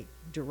substrate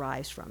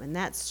derives from. And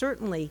that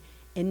certainly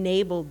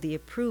enabled the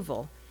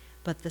approval,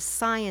 but the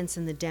science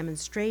and the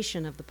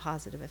demonstration of the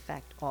positive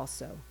effect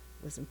also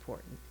was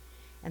important.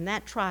 And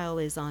that trial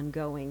is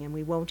ongoing, and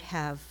we won't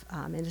have,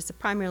 and it's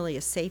primarily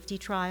a safety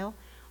trial,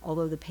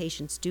 although the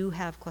patients do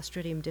have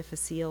Clostridium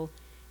difficile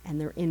and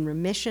they're in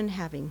remission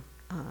having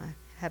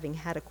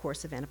had a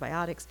course of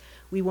antibiotics.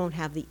 We won't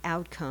have the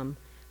outcome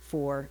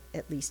for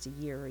at least a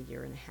year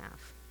and a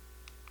half.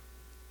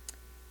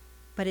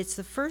 But it's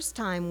the first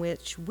time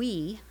which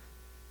we,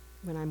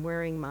 when I'm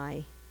wearing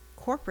my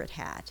corporate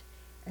hat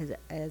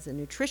as a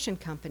nutrition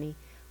company,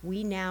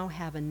 we now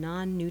have a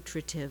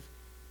non-nutritive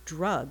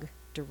drug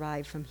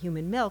derived from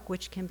human milk,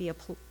 which can be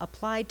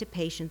applied to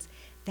patients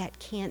that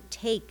can't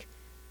take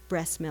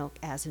breast milk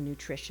as a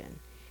nutrition.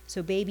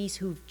 So babies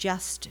who've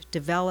just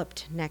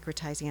developed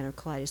necrotizing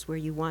enterocolitis, where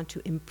you want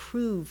to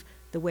improve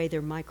the way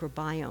their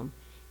microbiome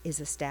is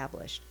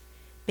established.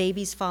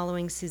 Babies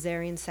following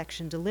cesarean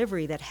section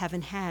delivery that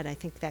haven't had, I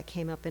think that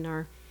came up in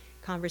our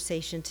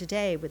conversation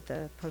today with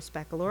the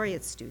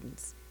post-baccalaureate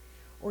students.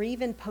 Or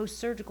even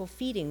post-surgical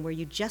feeding, where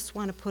you just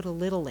want to put a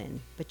little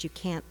in, but you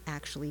can't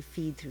actually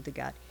feed through the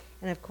gut.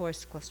 And of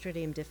course,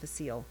 Clostridium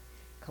difficile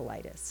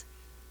colitis.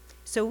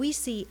 So we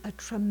see a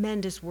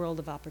tremendous world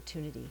of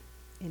opportunity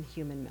in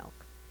human milk.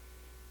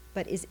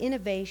 But is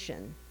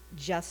innovation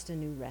just a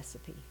new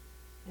recipe?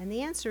 And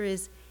the answer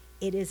is,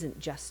 it isn't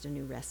just a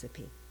new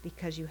recipe,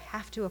 because you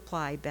have to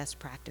apply best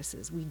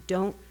practices. We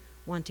don't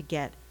want to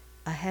get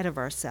ahead of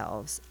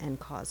ourselves and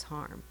cause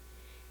harm.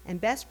 And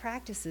best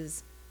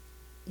practices,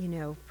 you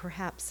know,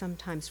 perhaps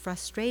sometimes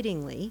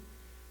frustratingly,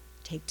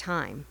 take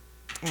time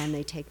and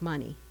they take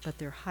money, but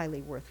they're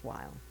highly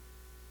worthwhile.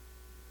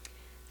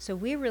 So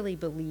we really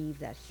believe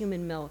that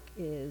human milk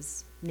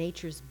is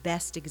nature's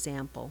best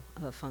example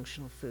of a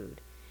functional food.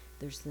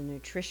 There's the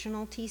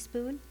nutritional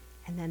teaspoon,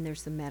 and then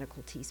there's the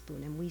medical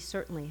teaspoon, and we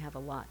certainly have a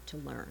lot to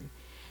learn.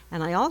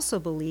 And I also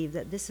believe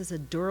that this is a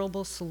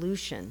durable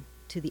solution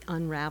to the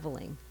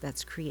unraveling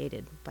that's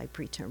created by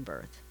preterm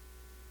birth.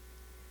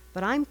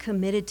 But I'm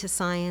committed to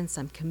science,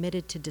 I'm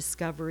committed to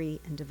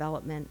discovery and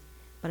development,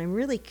 but I'm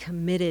really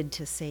committed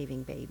to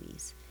saving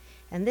babies.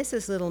 And this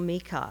is little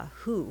Mika,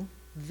 who,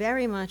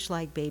 very much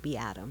like baby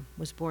Adam,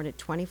 was born at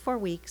 24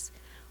 weeks,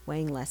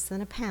 weighing less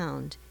than a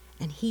pound,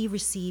 and he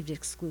received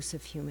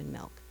exclusive human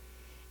milk.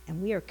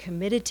 And we are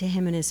committed to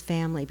him and his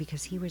family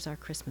because he was our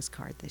Christmas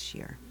card this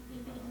year.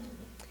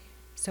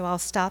 So I'll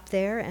stop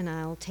there and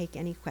I'll take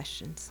any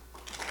questions.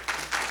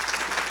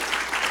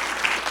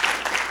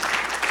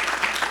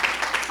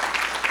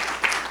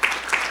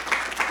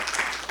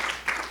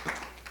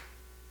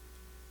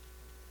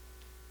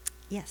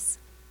 Yes.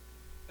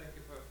 Thank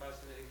you for a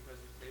fascinating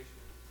presentation.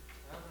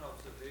 I have an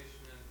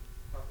observation and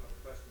a couple of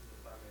questions,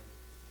 if I may.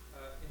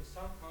 In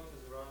some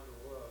cultures around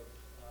the world,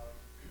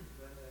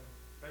 when a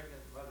pregnant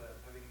mother,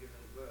 having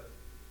given birth,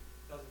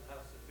 doesn't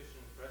have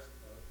sufficient breast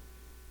milk,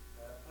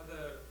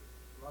 other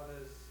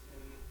mothers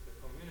in the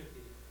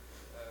community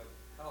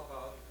help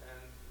out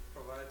and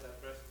provide that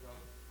breast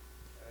milk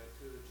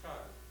to the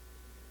child.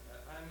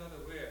 I'm not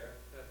aware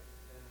that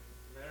in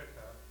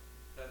America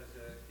that is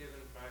a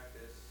given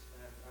practice,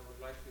 and I would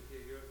like to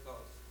hear your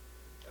thoughts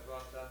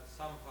about that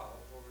somehow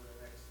over the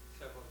next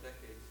several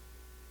decades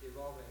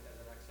evolving as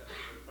an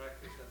acceptable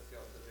practice. That's the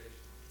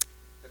observation.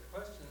 The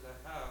questions I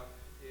have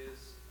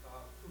is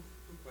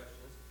two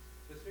questions.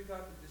 With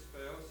regard to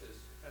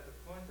dysbiosis, at the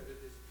point that it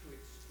is too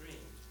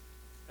extreme,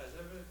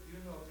 do you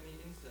know of any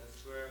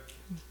instance where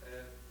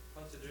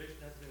consideration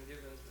has been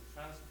given to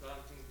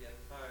transplanting the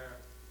entire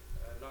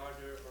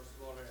larger or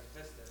smaller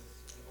intestines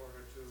in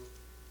order to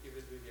give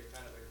it really a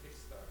kind of a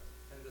kickstart?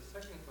 And the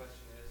second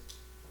question is,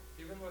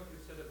 given what you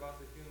said about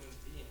the human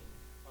being,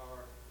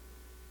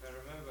 if I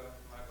remember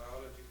my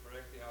biology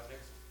correctly, our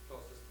next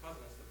closest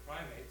cousins, the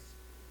primates,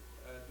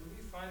 do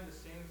we find the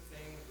same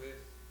thing with,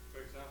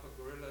 for example,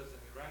 gorillas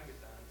and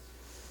orangutans,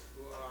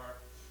 who are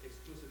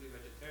exclusively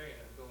vegetarian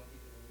and don't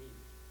eat any meat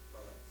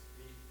products?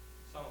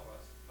 Some of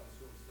us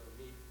consume still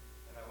meat,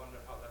 and I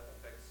wonder how that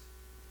affects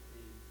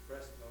the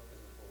breast milk as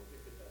a whole,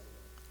 if it does at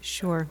all.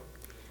 Sure.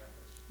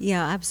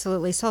 Yeah,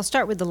 absolutely. So I'll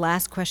start with the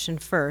last question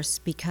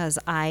first, because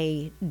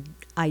I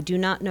do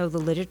not know the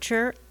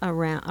literature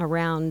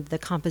around the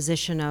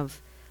composition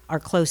of our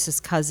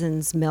closest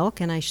cousin's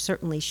milk, and I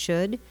certainly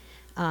should.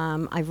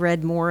 I've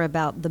read more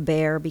about the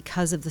bear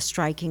because of the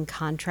striking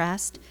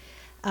contrast.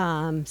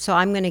 So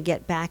I'm going to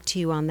get back to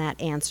you on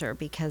that answer,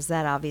 because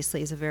that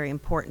obviously is a very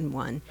important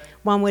one.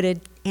 One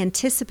would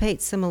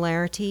anticipate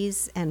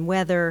similarities, and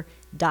whether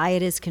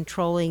diet is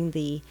controlling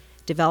the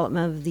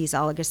development of these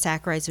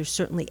oligosaccharides, there's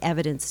certainly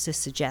evidence to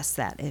suggest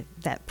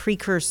that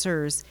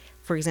precursors,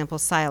 for example,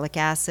 sialic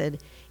acid,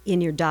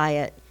 in your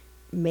diet,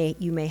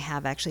 you may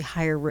have actually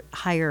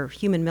higher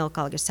human milk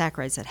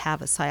oligosaccharides that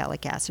have a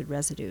sialic acid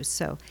residue.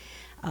 So,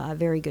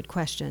 very good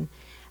question.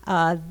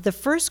 The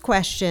first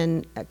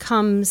question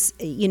comes,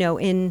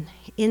 in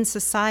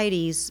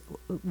societies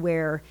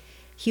where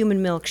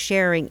human milk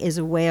sharing is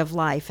a way of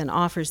life and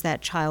offers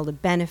that child a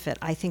benefit,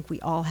 I think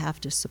we all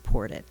have to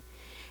support it.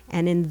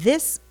 And in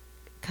this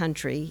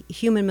country,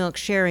 human milk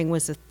sharing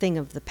was a thing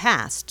of the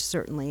past,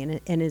 certainly,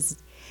 and is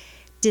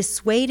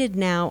dissuaded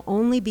now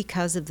only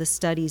because of the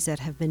studies that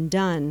have been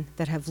done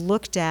that have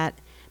looked at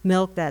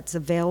milk that's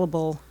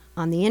available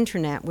on the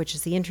internet, which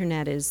is the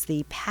internet is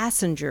the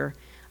passenger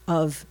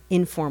of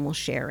informal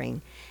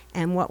sharing.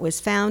 And what was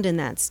found in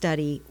that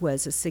study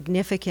was a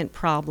significant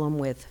problem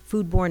with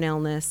foodborne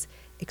illness,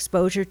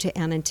 exposure to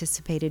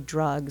unanticipated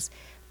drugs.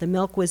 The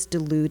milk was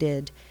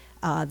diluted.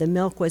 The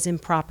milk was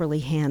improperly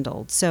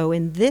handled. So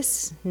in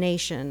this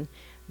nation,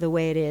 the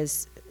way it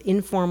is,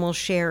 informal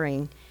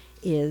sharing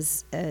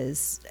is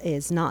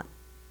not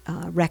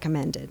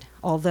recommended.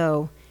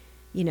 Although,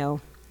 you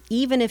know,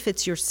 even if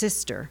it's your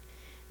sister,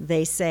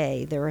 they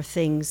say there are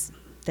things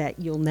that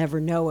you'll never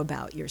know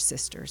about your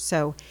sister.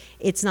 So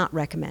it's not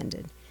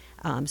recommended.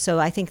 So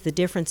I think the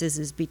difference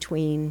is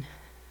between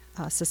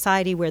a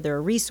society where there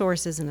are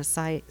resources and a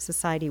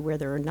society where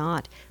there are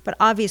not. But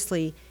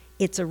obviously,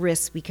 it's a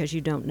risk because you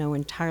don't know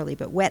entirely.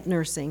 But wet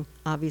nursing,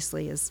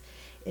 obviously, is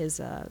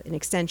an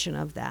extension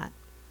of that.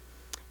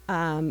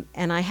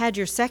 And I had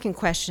your second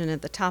question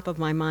at the top of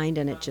my mind,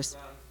 and it just...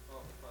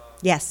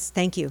 Yes,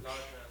 thank you.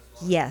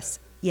 Yes,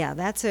 yeah,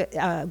 that's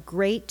a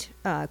great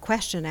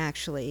question,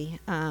 actually.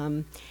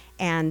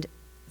 And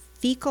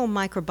fecal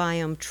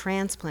microbiome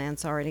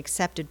transplants are an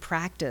accepted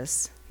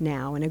practice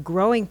now and a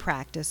growing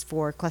practice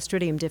for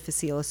Clostridium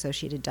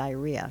difficile-associated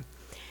diarrhea.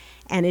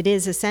 And it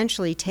is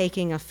essentially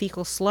taking a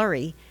fecal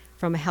slurry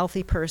from a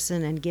healthy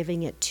person and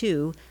giving it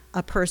to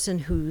a person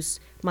whose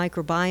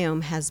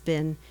microbiome has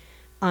been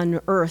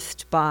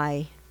unearthed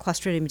by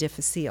Clostridium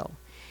difficile.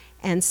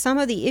 And some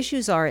of the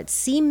issues are it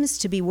seems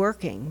to be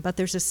working, but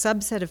there's a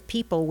subset of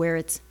people where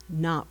it's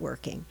not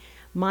working.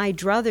 My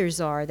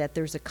druthers are that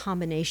there's a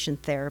combination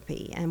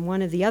therapy, and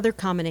one of the other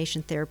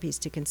combination therapies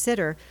to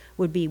consider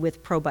would be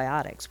with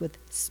probiotics, with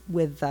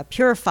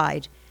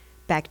purified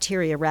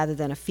bacteria rather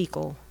than a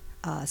fecal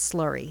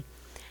slurry.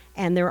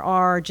 And there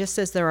are, just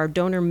as there are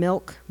donor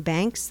milk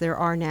banks, there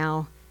are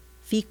now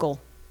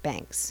fecal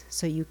banks.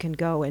 So you can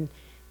go and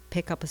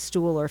pick up a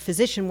stool, or a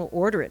physician will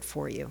order it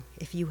for you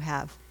if you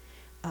have.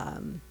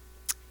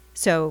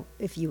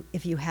 If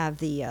you have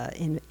the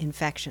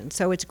infection.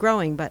 So it's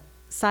growing, but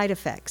side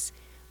effects.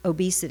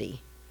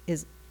 Obesity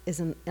is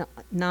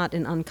not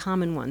an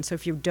uncommon one. So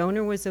if your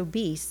donor was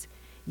obese,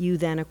 you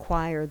then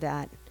acquire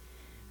that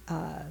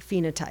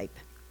phenotype.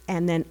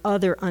 And then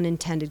other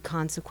unintended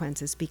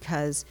consequences,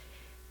 because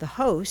the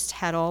host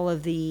had all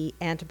of the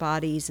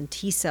antibodies and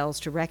T cells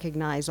to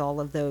recognize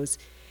all of those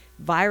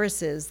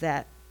viruses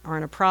that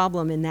aren't a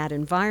problem in that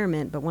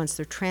environment, but once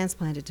they're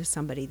transplanted to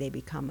somebody, they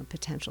become a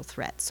potential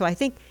threat. So I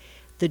think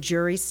the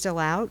jury's still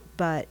out,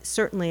 but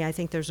certainly I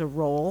think there's a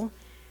role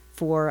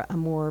for a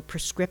more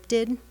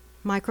prescripted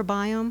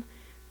microbiome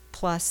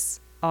plus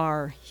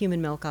our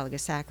human milk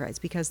oligosaccharides,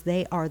 because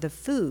they are the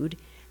food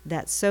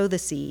that sow the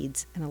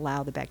seeds and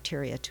allow the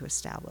bacteria to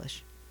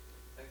establish.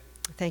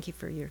 Thank you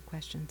for your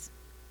questions.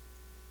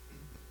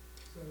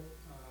 So,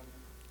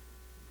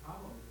 the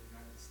problem in the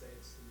United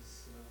States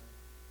is the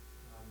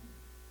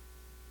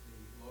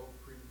low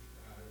premature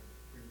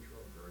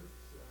birth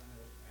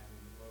and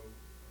low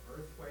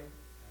birth weight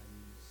and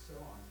so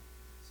on.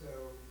 So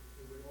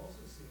it would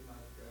also seem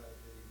like the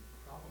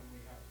problem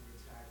we have to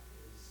attack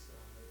is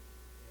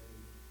in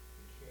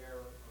the care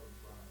of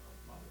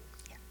mothers.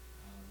 Yeah.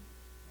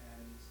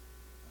 And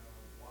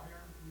why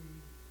aren't we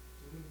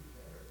doing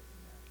better than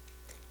that?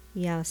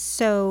 Yeah,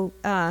 so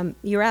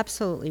you're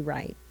absolutely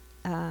right.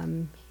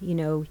 You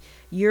know,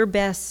 your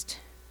best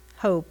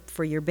hope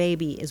for your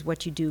baby is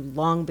what you do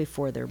long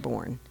before they're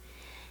born.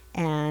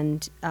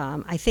 And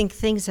I think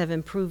things have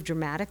improved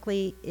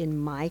dramatically in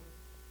my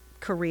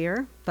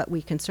career, but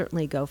we can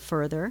certainly go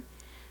further.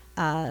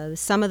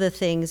 Some of the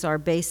things are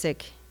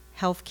basic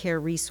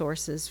healthcare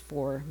resources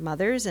for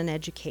mothers and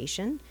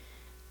education,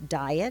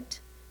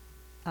 diet,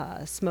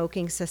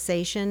 smoking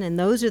cessation, and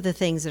those are the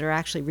things that are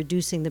actually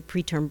reducing the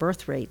preterm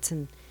birth rates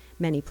in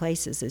many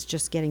places, is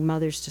just getting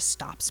mothers to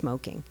stop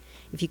smoking.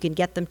 If you can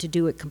get them to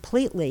do it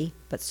completely,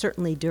 but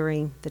certainly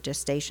during the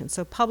gestation.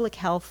 So public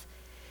health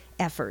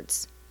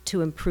efforts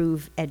to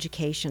improve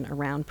education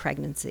around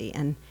pregnancy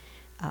and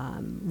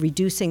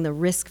reducing the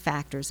risk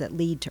factors that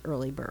lead to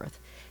early birth.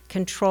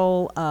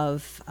 Control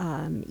of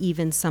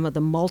even some of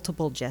the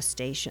multiple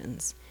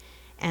gestations.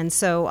 And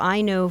so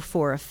I know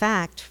for a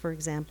fact, for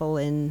example,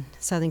 in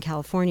Southern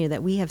California,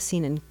 that we have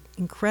seen an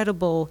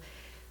incredible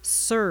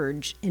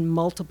surge in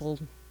multiple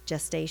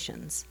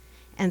gestations.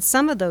 And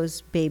some of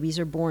those babies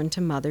are born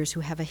to mothers who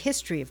have a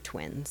history of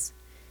twins.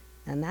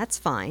 And that's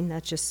fine.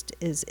 That just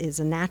is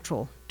a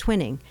natural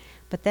twinning.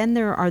 But then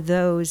there are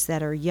those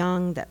that are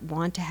young that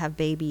want to have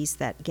babies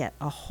that get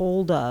a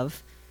hold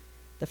of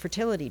the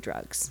fertility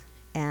drugs.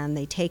 And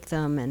they take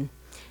them and,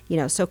 you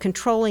know, so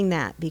controlling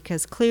that,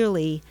 because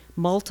clearly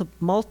multiple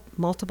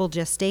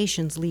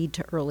gestations lead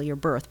to earlier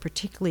birth,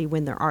 particularly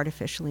when they're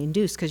artificially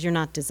induced, because you're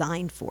not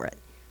designed for it.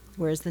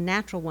 Whereas the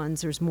natural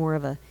ones, there's more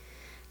of a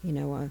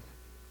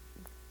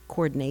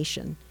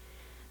coordination.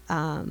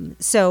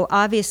 So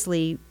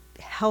obviously,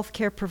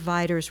 healthcare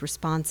providers'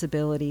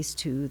 responsibilities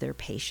to their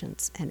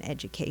patients and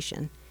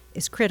education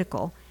is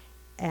critical.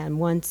 And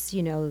once,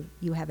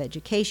 you have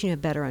education, you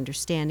have better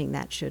understanding,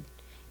 that should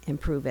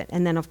improve it.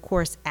 And then, of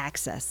course,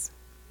 access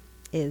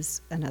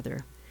is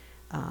another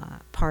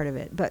part of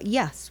it. But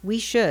yes, we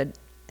should,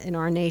 in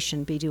our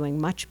nation, be doing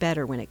much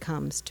better when it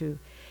comes to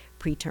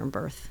preterm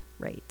birth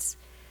rates.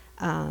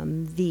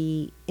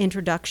 The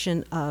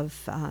introduction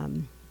of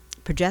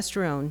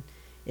progesterone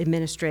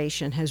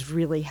administration has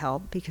really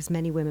helped because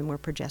many women were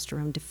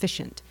progesterone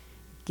deficient,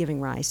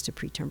 giving rise to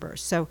preterm birth.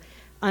 So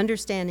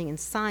understanding in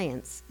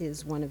science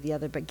is one of the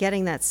other, but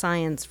getting that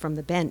science from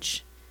the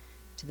bench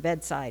to the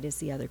bedside is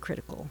the other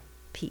critical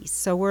piece.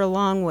 So we're a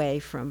long way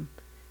from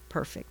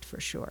perfect, for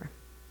sure.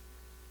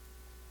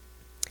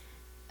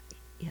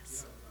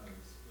 Yes. Yeah,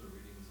 the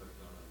readings I've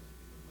done on the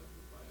human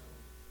microbiome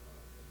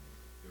and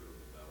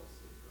irritable bowel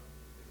syndrome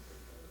and things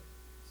like that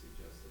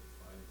suggest that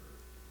fiber,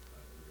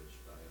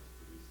 enriched diets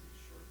produce these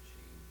short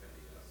chain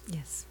fatty acids.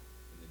 Yes.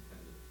 And they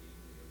tend to tame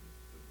the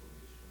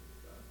inflammation of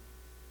the gut.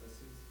 That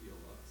seems to be a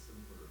lot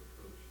simpler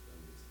approach than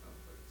these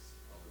complex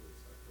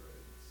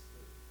oligosaccharides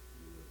that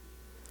you would.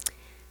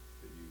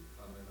 Could you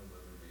comment on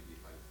whether maybe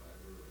high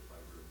fiber or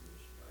fiber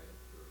enriched diet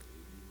for a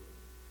baby would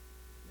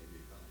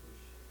maybe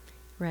accomplish?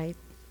 Right.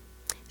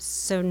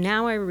 So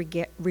now I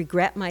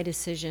regret my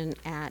decision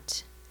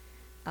at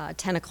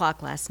 10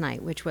 o'clock last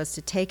night, which was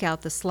to take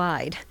out the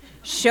slide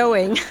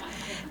showing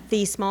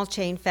the small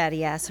chain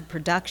fatty acid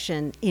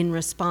production in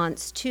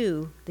response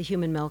to the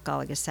human milk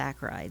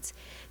oligosaccharides.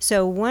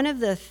 So one of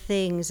the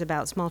things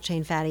about small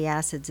chain fatty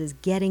acids is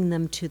getting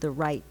them to the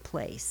right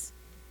place.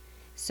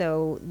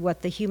 So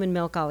what the human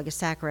milk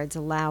oligosaccharides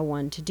allow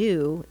one to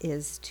do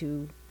is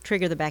to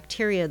trigger the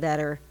bacteria that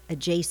are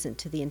adjacent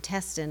to the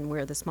intestine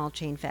where the small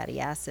chain fatty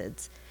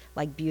acids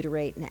like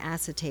butyrate and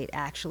acetate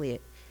actually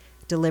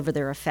deliver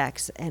their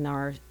effects and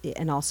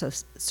also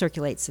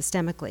circulate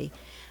systemically.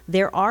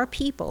 There are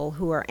people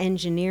who are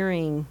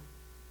engineering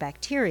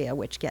bacteria,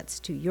 which gets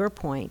to your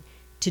point,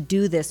 to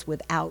do this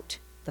without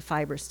the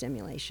fiber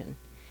stimulation.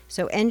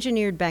 So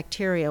engineered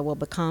bacteria will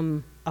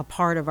become a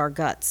part of our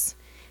guts.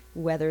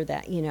 Whether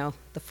that,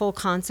 the full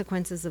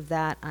consequences of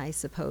that, I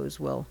suppose,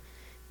 will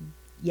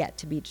yet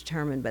to be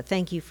determined. But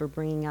thank you for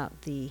bringing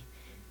up the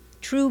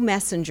true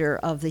messenger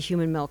of the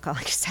human milk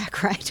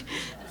oligosaccharide.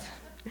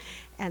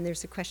 And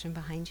there's a question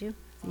behind you,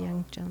 the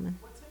young gentleman.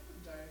 What type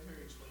of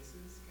dietary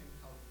choices can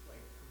help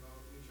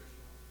promote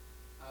nutritional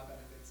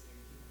benefits in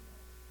human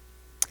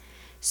milk?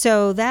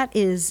 So that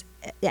is,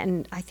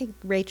 and I think,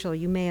 Rachel,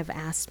 you may have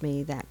asked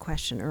me that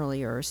question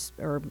earlier,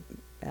 or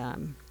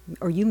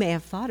you may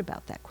have thought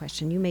about that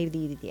question. You may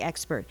be the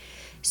expert.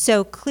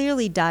 So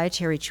clearly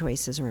dietary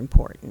choices are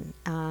important.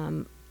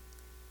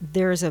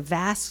 There's a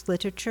vast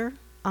literature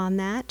on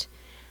that,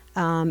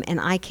 and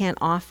I can't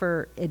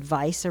offer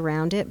advice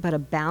around it, but a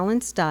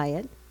balanced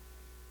diet,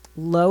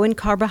 low in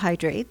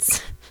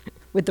carbohydrates,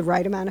 with the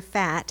right amount of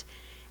fat,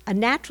 a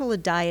natural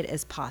diet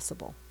as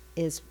possible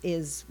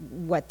is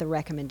what the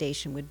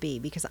recommendation would be,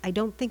 because I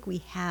don't think we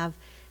have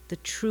the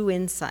true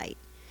insight,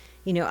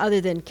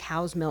 other than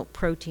cow's milk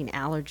protein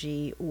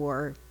allergy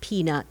or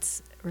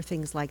peanuts or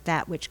things like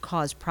that, which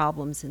cause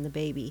problems in the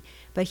baby.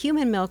 But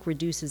human milk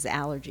reduces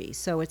allergies,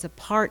 so it's a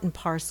part and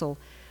parcel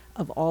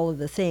of all of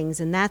the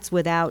things, and that's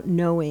without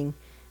knowing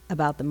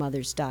about the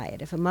mother's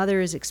diet. If a mother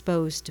is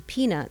exposed to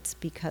peanuts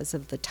because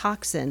of the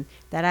toxin,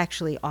 that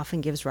actually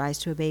often gives rise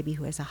to a baby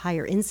who has a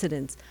higher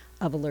incidence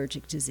of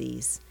allergic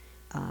disease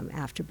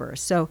after birth.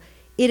 So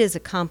it is a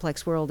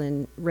complex world,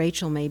 and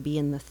Rachel may be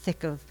in the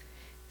thick of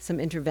some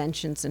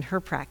interventions in her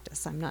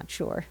practice. I'm not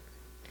sure.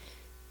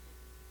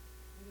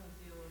 We don't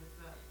deal with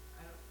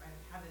I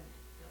haven't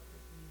dealt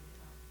with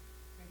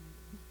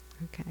pregnant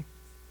Okay.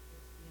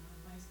 it's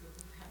beyond my scope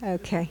of practice.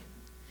 Okay.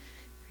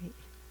 Great.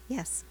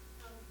 Yes.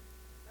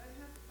 I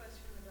have a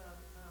question about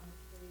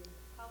the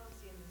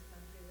policy in this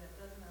country that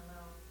doesn't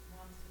allow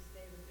moms to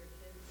stay with their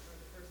kids or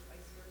the first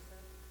vice versa.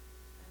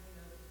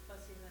 And the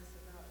fussiness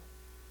about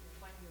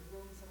finding a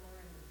room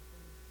somewhere in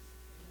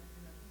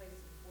a place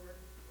of work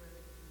where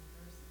they can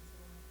nurse and so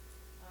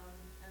on.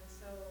 And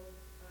so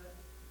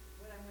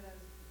what I'm going to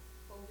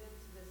fold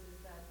into this is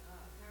that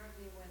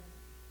apparently when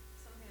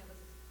something that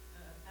was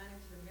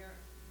adding to the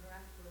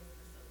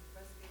miraculousness of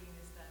breastfeeding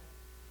is that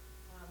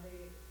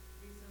they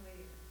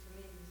recently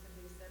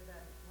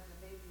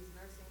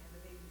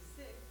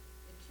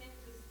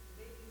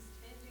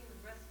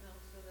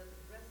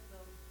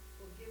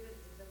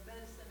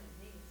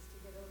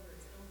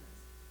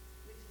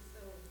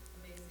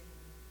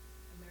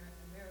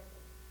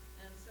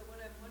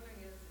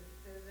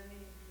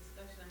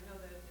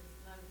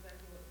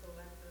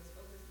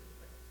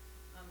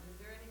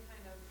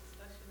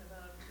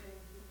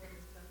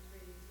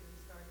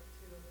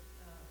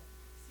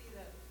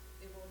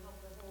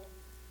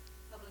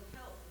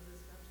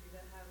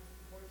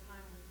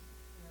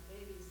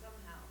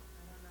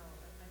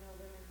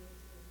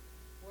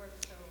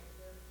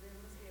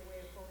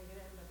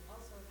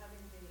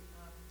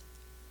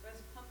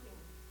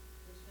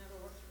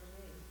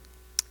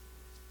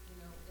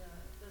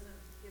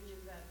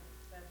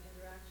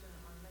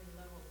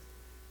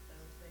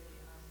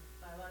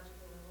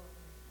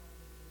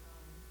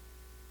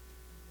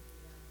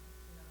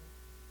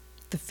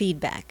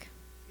feedback.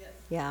 Yes.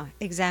 Yeah,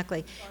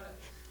 exactly. Got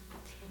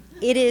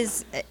it. It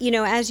is,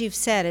 as you've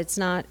said, it's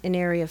not an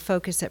area of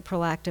focus at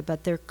Prolacta,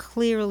 but there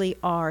clearly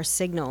are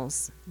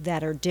signals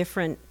that are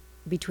different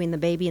between the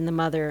baby and the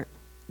mother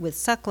with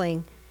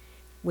suckling,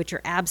 which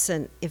are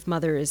absent if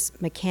mother is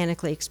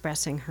mechanically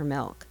expressing her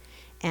milk.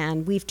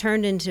 And we've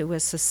turned into a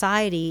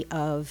society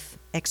of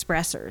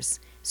expressors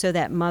so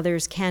that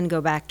mothers can go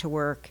back to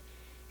work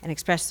and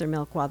express their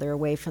milk while they're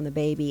away from the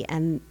baby.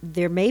 And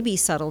there may be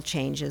subtle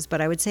changes,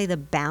 but I would say the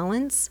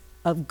balance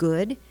of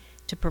good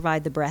to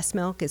provide the breast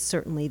milk is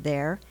certainly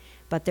there.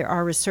 But there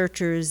are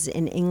researchers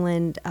in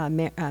England,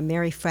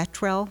 Mary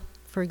Fretwell,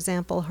 for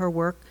example, her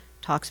work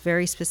talks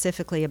very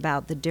specifically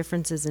about the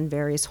differences in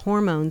various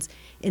hormones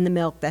in the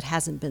milk that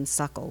hasn't been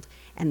suckled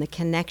and the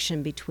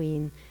connection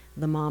between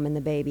the mom and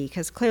the baby,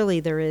 because clearly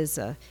there is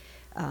a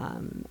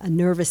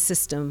nervous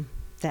system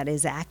that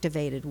is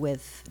activated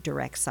with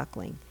direct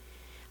suckling.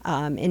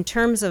 In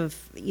terms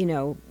of,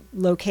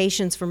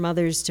 locations for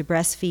mothers to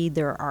breastfeed,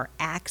 there are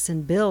acts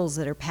and bills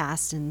that are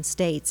passed in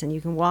states, and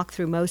you can walk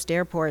through most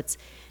airports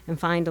and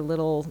find a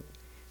little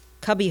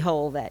cubby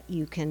hole that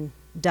you can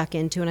duck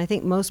into. And I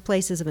think most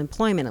places of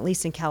employment, at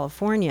least in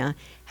California,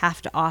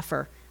 have to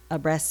offer a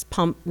breast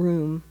pump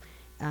room.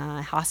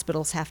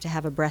 Hospitals have to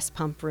have a breast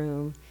pump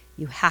room.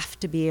 You have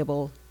to be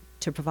able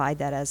to provide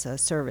that as a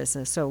service.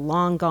 And so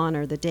long gone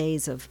are the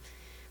days of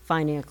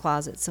finding a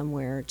closet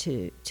somewhere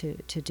to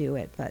do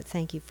it. But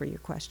thank you for your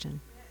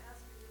question. May I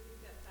ask you really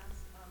get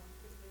fast,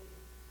 quickly,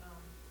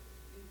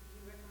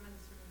 you recommend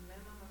a certain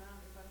minimum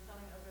amount? If I'm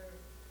telling other,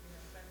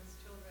 friends'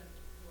 children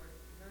who are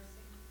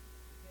nursing,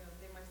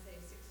 they might say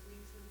 6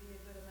 weeks would be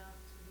a good amount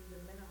to be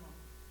the minimum,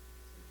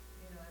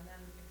 and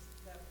then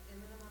the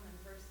minimum in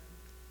person.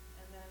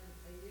 And then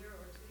a year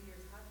or 2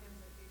 years,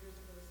 Hopkins a few years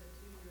ago said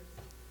 2 years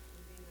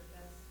would be the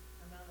best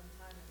amount of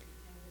time if you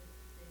can get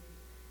baby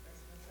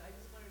breast milk. So I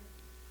just wondered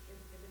if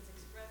it's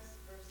express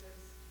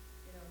versus,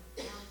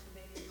 mom to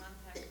baby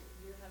contact,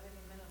 do you have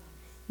any minimums?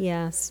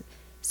 Yes.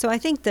 So I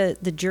think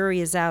the jury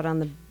is out on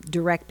the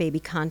direct baby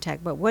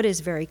contact, but what is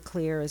very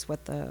clear is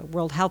what the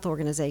World Health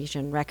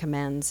Organization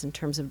recommends in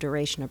terms of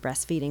duration of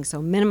breastfeeding.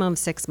 So minimum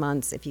 6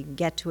 months. If you can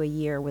get to a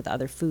year with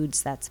other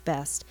foods, that's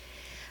best.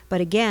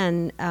 But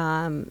again,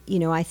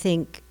 I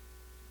think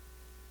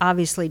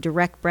obviously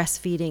direct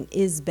breastfeeding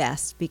is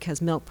best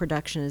because milk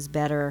production is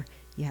better.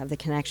 You have the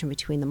connection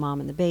between the mom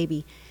and the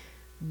baby.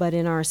 But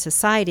in our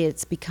society,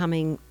 it's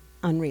becoming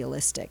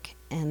unrealistic.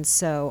 And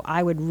so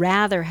I would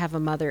rather have a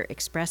mother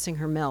expressing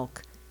her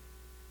milk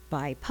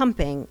by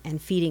pumping and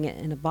feeding it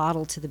in a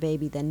bottle to the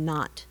baby than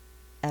not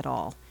at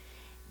all.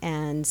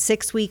 And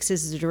 6 weeks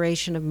is the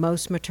duration of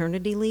most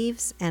maternity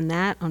leaves, and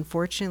that,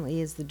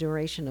 unfortunately, is the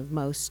duration of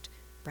most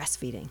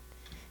breastfeeding.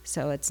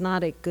 So it's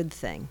not a good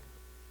thing.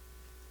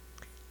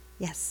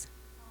 Yes?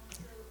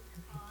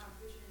 I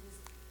appreciate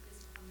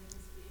this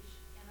amazing speech,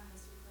 and I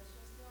have 2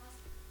 questions to ask.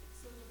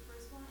 So the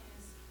first one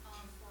is,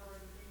 for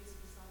the babies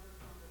who suffer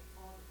from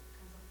all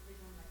kinds of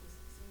preterm like this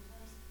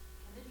symptoms,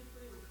 can they be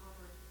fully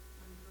recovered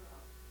when they grow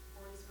up,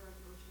 or is there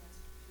no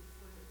chance to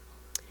fully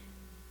recover?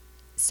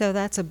 So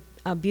that's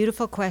a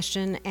beautiful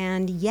question,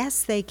 and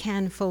yes, they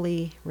can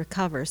fully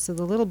recover. So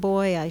the little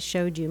boy I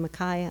showed you,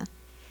 Micaiah,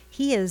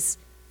 he is,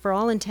 for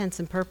all intents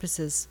and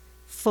purposes,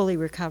 fully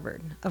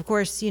recovered. Of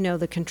course,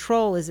 the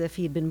control is if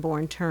he'd been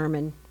born term,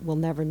 and we'll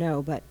never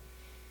know, but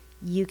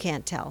you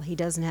can't tell. He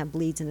doesn't have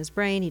bleeds in his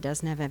brain. He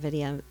doesn't have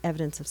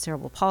evidence of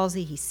cerebral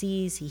palsy. He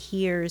sees, he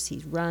hears,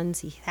 he runs,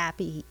 he's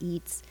happy, he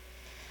eats.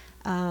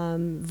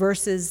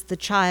 Versus the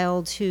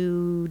child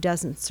who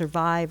doesn't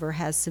survive or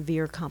has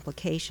severe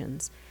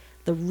complications.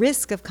 The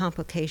risk of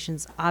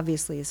complications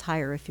obviously is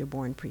higher if you're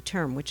born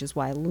preterm, which is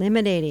why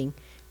eliminating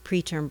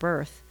preterm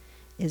birth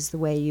is the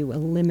way you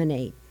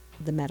eliminate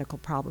the medical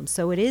problem.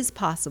 So it is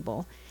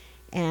possible,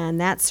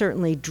 and that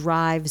certainly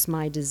drives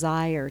my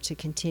desire to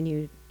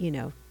continue,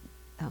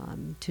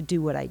 to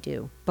do what I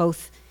do,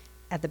 both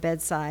at the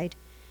bedside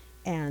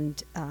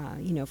and,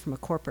 from a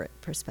corporate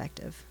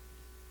perspective.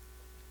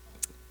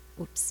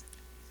 Oops.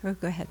 Oh,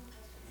 go ahead.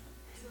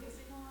 So the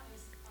second one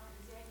is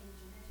there any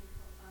genetic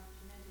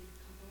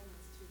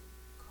components to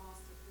cause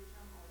the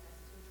preterm, or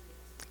that's totally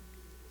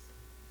as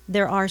individuals?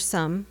 There are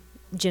some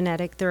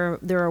genetic. There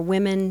are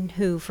women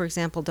who, for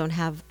example, don't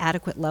have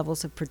adequate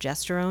levels of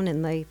progesterone,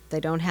 and they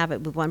don't have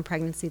it with one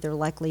pregnancy. They're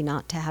likely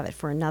not to have it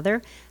for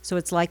another. So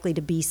it's likely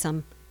to be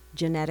some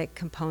genetic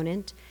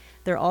component.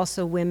 There are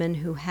also women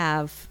who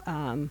have,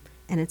 and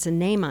it's a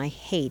name I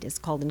hate, it's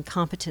called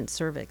incompetent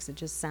cervix. It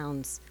just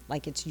sounds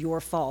like it's your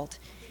fault,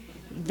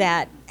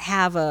 that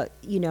have a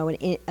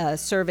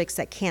cervix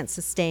that can't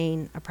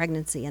sustain a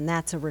pregnancy, and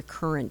that's a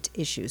recurrent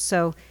issue.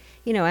 So,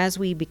 as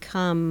we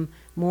become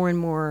more and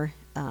more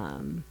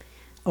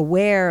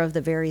aware of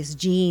the various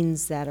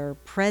genes that are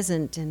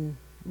present and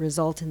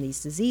result in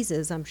these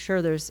diseases, I'm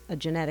sure there's a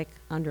genetic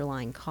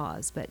underlying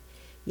cause. But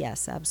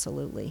yes,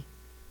 absolutely.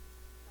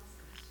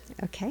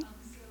 Okay. So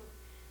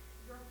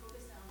you're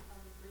focused on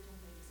the preterm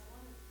babies. I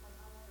wonder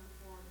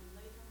for the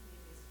later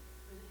babies,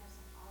 do they have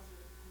some other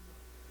kinds of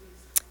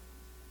risks?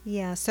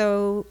 Yeah,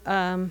 so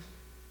I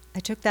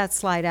took that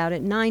slide out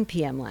at 9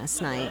 p.m. last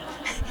night.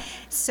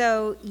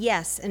 So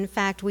yes, in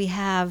fact, we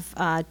have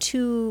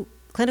 2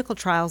 clinical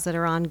trials that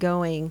are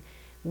ongoing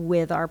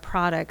with our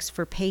products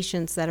for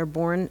patients that are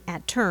born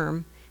at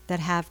term that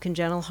have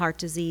congenital heart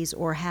disease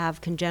or have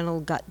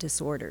congenital gut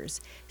disorders.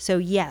 So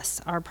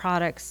yes, our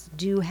products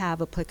do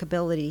have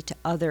applicability to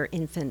other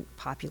infant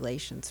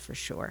populations for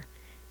sure.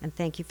 And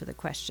thank you for the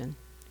question.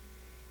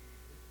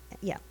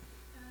 Yeah.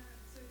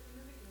 So in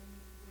the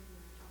beginning, when you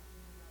were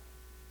talking about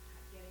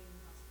getting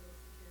hospitals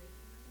to carry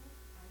human milk,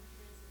 I'm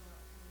curious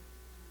about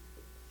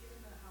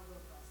given how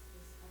robust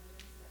this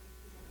evidence that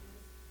you presented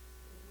is,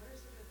 what are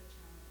sort of the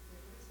challenges,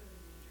 like what are sort of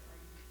the major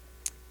arguments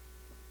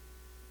that you're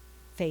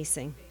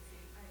Facing.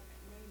 facing? I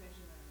know you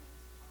mentioned that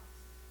cost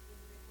is a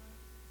big one,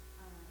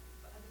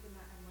 but other than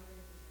that, I'm wondering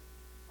if there's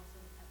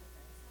also an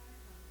empathetic side,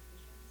 how the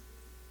patients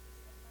receive this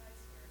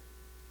advice, or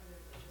are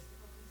there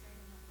logistical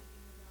concerns I'm not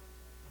thinking about?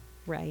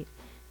 Right.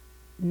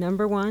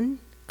 Number one,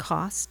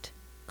 cost,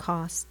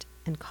 cost,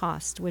 and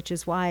cost, which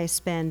is why I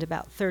spend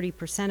about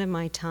 30% of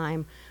my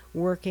time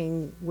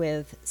working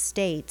with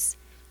states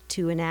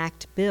to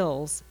enact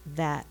bills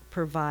that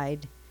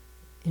provide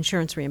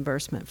insurance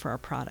reimbursement for our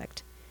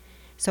product.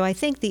 So I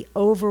think the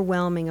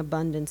overwhelming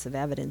abundance of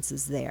evidence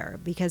is there,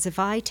 because if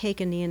I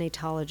take a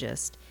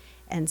neonatologist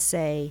and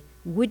say,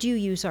 would you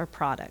use our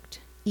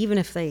product, even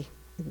if they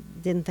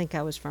didn't think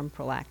I was from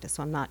Prolacta,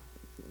 so I'm not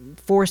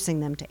forcing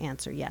them to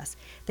answer yes.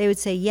 They would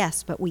say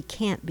yes, but we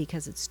can't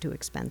because it's too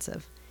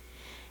expensive.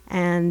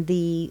 And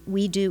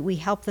we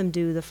help them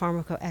do the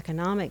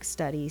pharmacoeconomic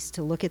studies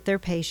to look at their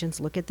patients,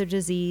 look at their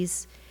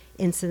disease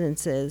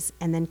incidences,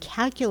 and then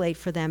calculate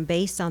for them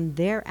based on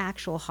their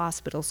actual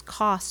hospital's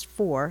cost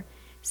for,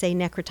 say,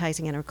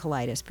 necrotizing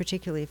enterocolitis,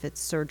 particularly if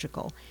it's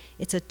surgical.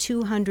 It's a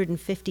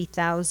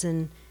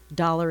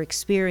 $250,000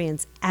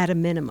 experience at a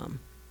minimum,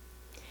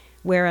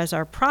 whereas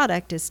our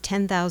product is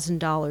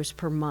 $10,000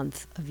 per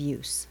month of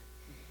use.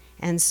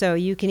 And so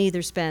you can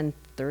either spend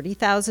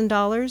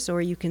 $30,000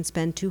 or you can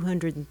spend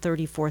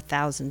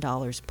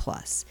 $234,000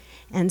 plus.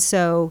 And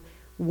so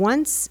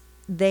once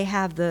they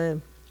have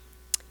the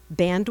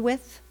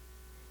bandwidth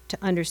to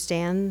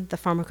understand the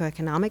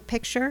pharmacoeconomic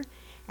picture,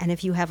 and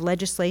if you have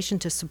legislation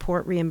to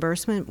support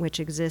reimbursement,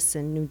 which exists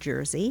in New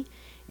Jersey,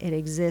 it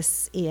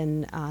exists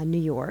in New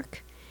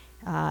York,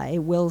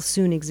 it will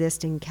soon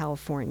exist in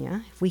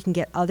California. If we can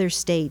get other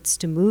states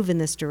to move in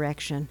this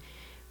direction,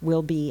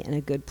 we'll be in a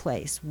good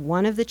place.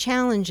 One of the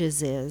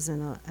challenges is,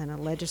 and a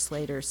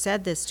legislator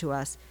said this to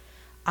us,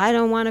 I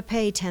don't want to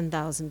pay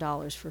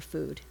 $10,000 for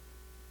food.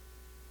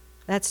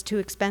 That's too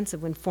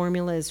expensive when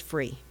formula is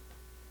free.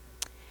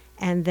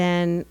 And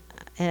then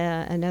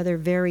another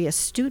very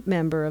astute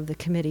member of the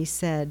committee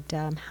said,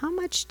 how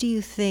much do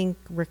you think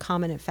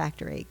recombinant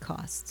factor VIII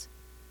costs?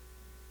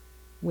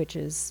 Which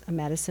is a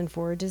medicine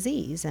for a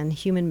disease, and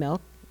human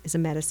milk is a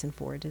medicine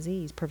for a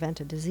disease, prevent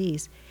a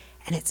disease,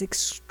 and it's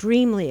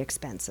extremely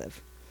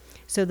expensive.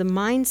 So the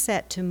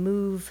mindset to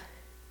move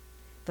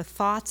the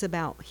thoughts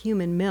about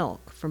human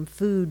milk from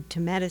food to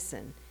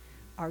medicine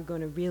are going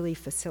to really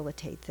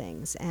facilitate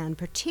things, and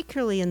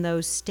particularly in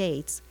those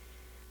states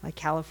like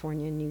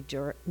California, New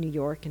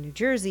York, and New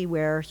Jersey,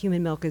 where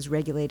human milk is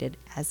regulated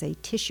as a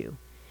tissue,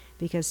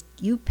 because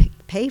you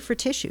pay for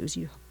tissues.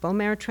 Bone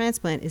marrow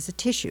transplant is a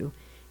tissue.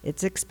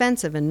 It's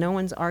expensive, and no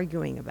one's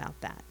arguing about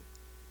that.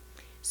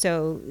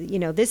 So,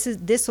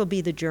 this will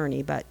be the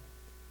journey, but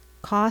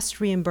cost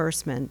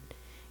reimbursement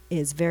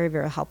is very,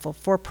 very helpful.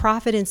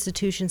 For-profit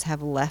institutions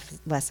have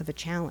less of a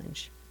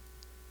challenge.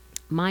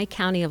 My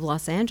County of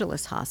Los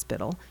Angeles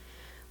hospital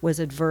was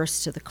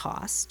adverse to the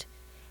cost,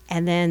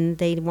 and then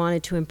they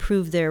wanted to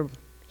improve their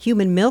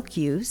human milk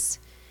use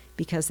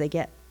because they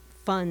get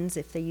funds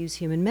if they use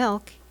human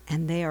milk,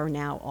 and they are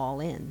now all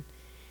in.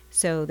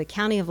 So the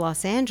County of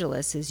Los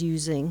Angeles is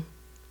using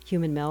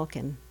human milk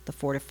and the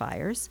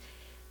fortifiers.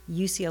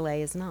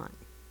 UCLA is not,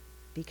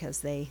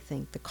 because they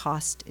think the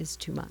cost is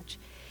too much.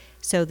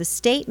 So the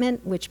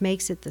statement which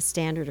makes it the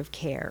standard of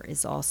care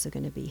is also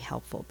going to be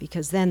helpful,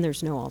 because then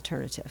there's no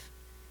alternative.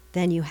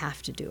 Then you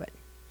have to do it.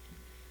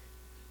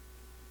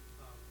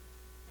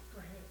 Go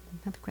ahead.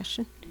 Another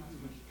question? I was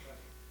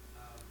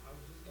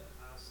just going to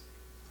ask,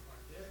 are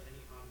there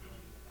any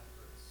ongoing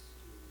efforts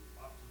to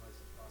optimize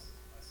the process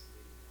of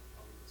isolating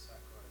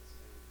oligosaccharides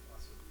and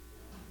possibly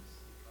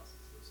minimize the costs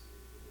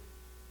associated with it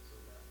so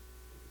that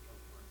it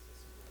becomes more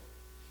accessible to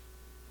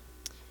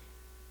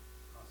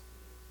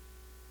hospitals,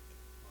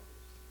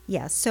 others?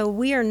 Yes, so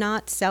we are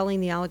not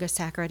selling the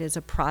oligosaccharide as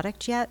a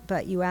product yet,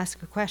 but you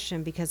ask a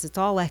question because it's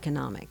all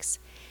economics.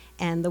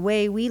 And the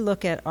way we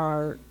look at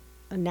our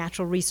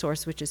natural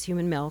resource, which is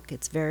human milk,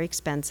 it's very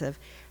expensive.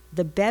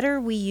 The better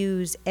we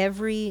use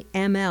every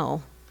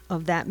ml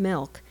of that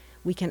milk,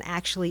 we can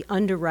actually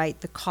underwrite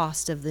the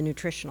cost of the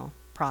nutritional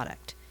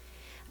product.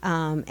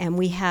 And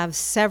we have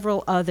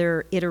several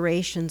other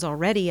iterations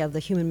already of the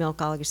human milk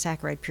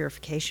oligosaccharide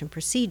purification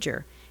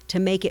procedure to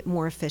make it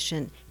more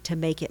efficient, to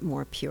make it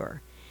more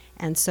pure.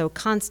 And so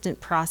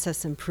constant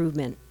process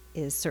improvement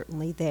is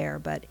certainly there,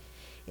 but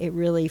it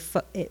really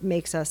it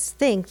makes us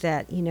think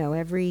that, you know,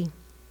 every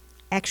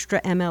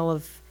extra ml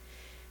of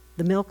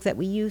the milk that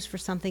we use for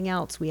something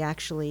else, we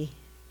actually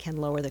can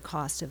lower the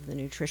cost of the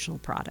nutritional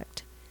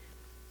product.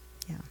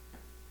 Yeah.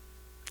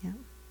 Yeah.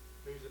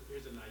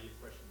 Here's a naive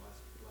question,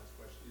 last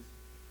question is,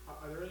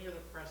 are there any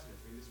other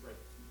precedents? I mean, this, right,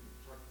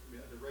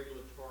 the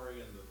regulatory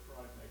and the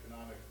product and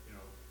economic, you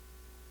know,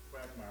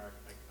 quagmire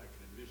I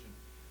can envision,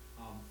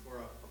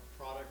 for a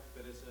product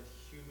that is a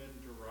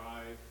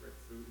human-derived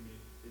food. I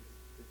mean,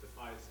 it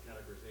defies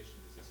categorization.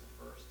 Is this a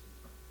first?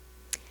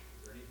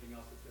 Is there anything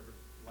else that's ever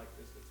like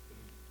this that's been?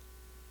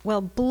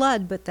 Well,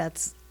 blood, but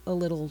that's a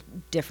little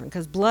different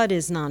because blood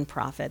is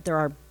nonprofit. There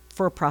are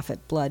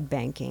for-profit blood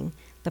banking.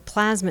 The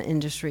plasma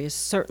industry is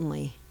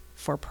certainly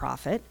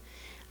for-profit.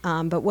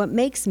 But what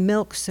makes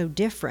milk so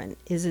different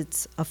is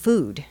it's a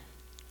food,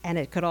 and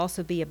it could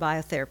also be a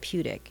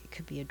biotherapeutic. It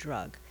could be a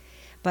drug.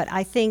 But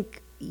I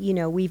think, you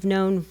know, we've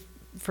known,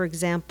 for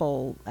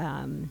example,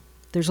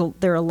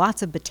 there are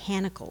lots of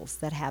botanicals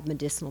that have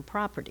medicinal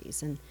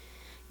properties. And,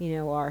 you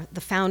know,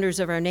 the founders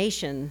of our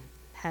nation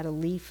had a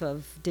leaf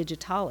of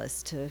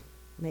digitalis to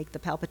make the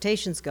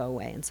palpitations go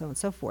away, and so on and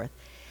so forth.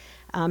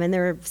 And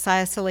their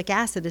salicylic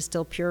acid is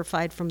still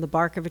purified from the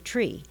bark of a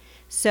tree.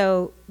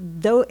 So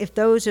if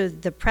those are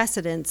the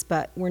precedents,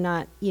 but we're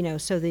not, you know,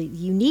 so the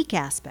unique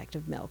aspect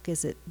of milk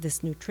is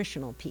this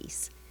nutritional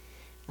piece.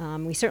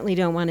 We certainly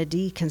don't want to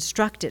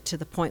deconstruct it to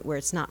the point where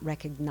it's not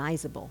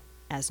recognizable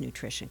as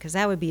nutrition, because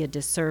that would be a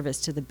disservice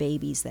to the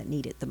babies that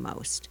need it the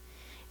most.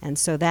 And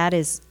so that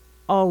is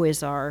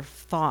always our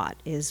thought,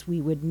 is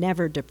we would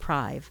never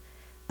deprive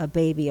a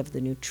baby of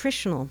the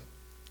nutritional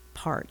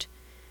part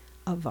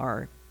of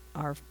our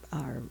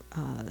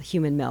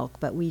human milk,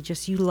 but we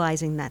just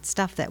utilizing that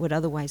stuff that would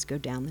otherwise go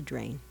down the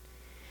drain.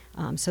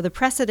 So the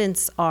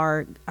precedents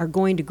are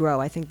going to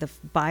grow. I think the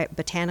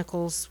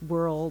botanicals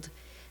world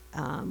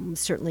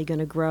certainly going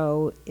to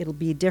grow. It'll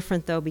be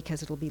different though,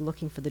 because it'll be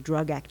looking for the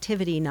drug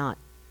activity, not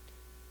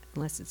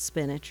unless it's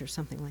spinach or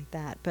something like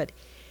that. But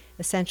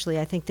essentially,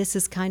 I think this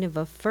is kind of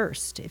a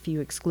first if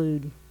you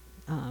exclude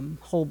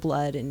whole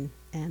blood and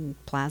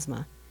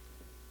plasma.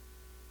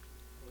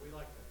 Well, we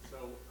like that.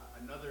 So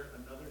another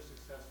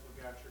successful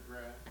Goucher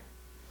grad.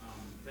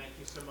 Thank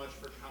you so much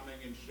for coming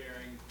and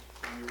sharing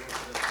your work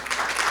with us.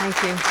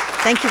 Thank you.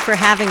 Thank you for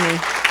having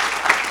me.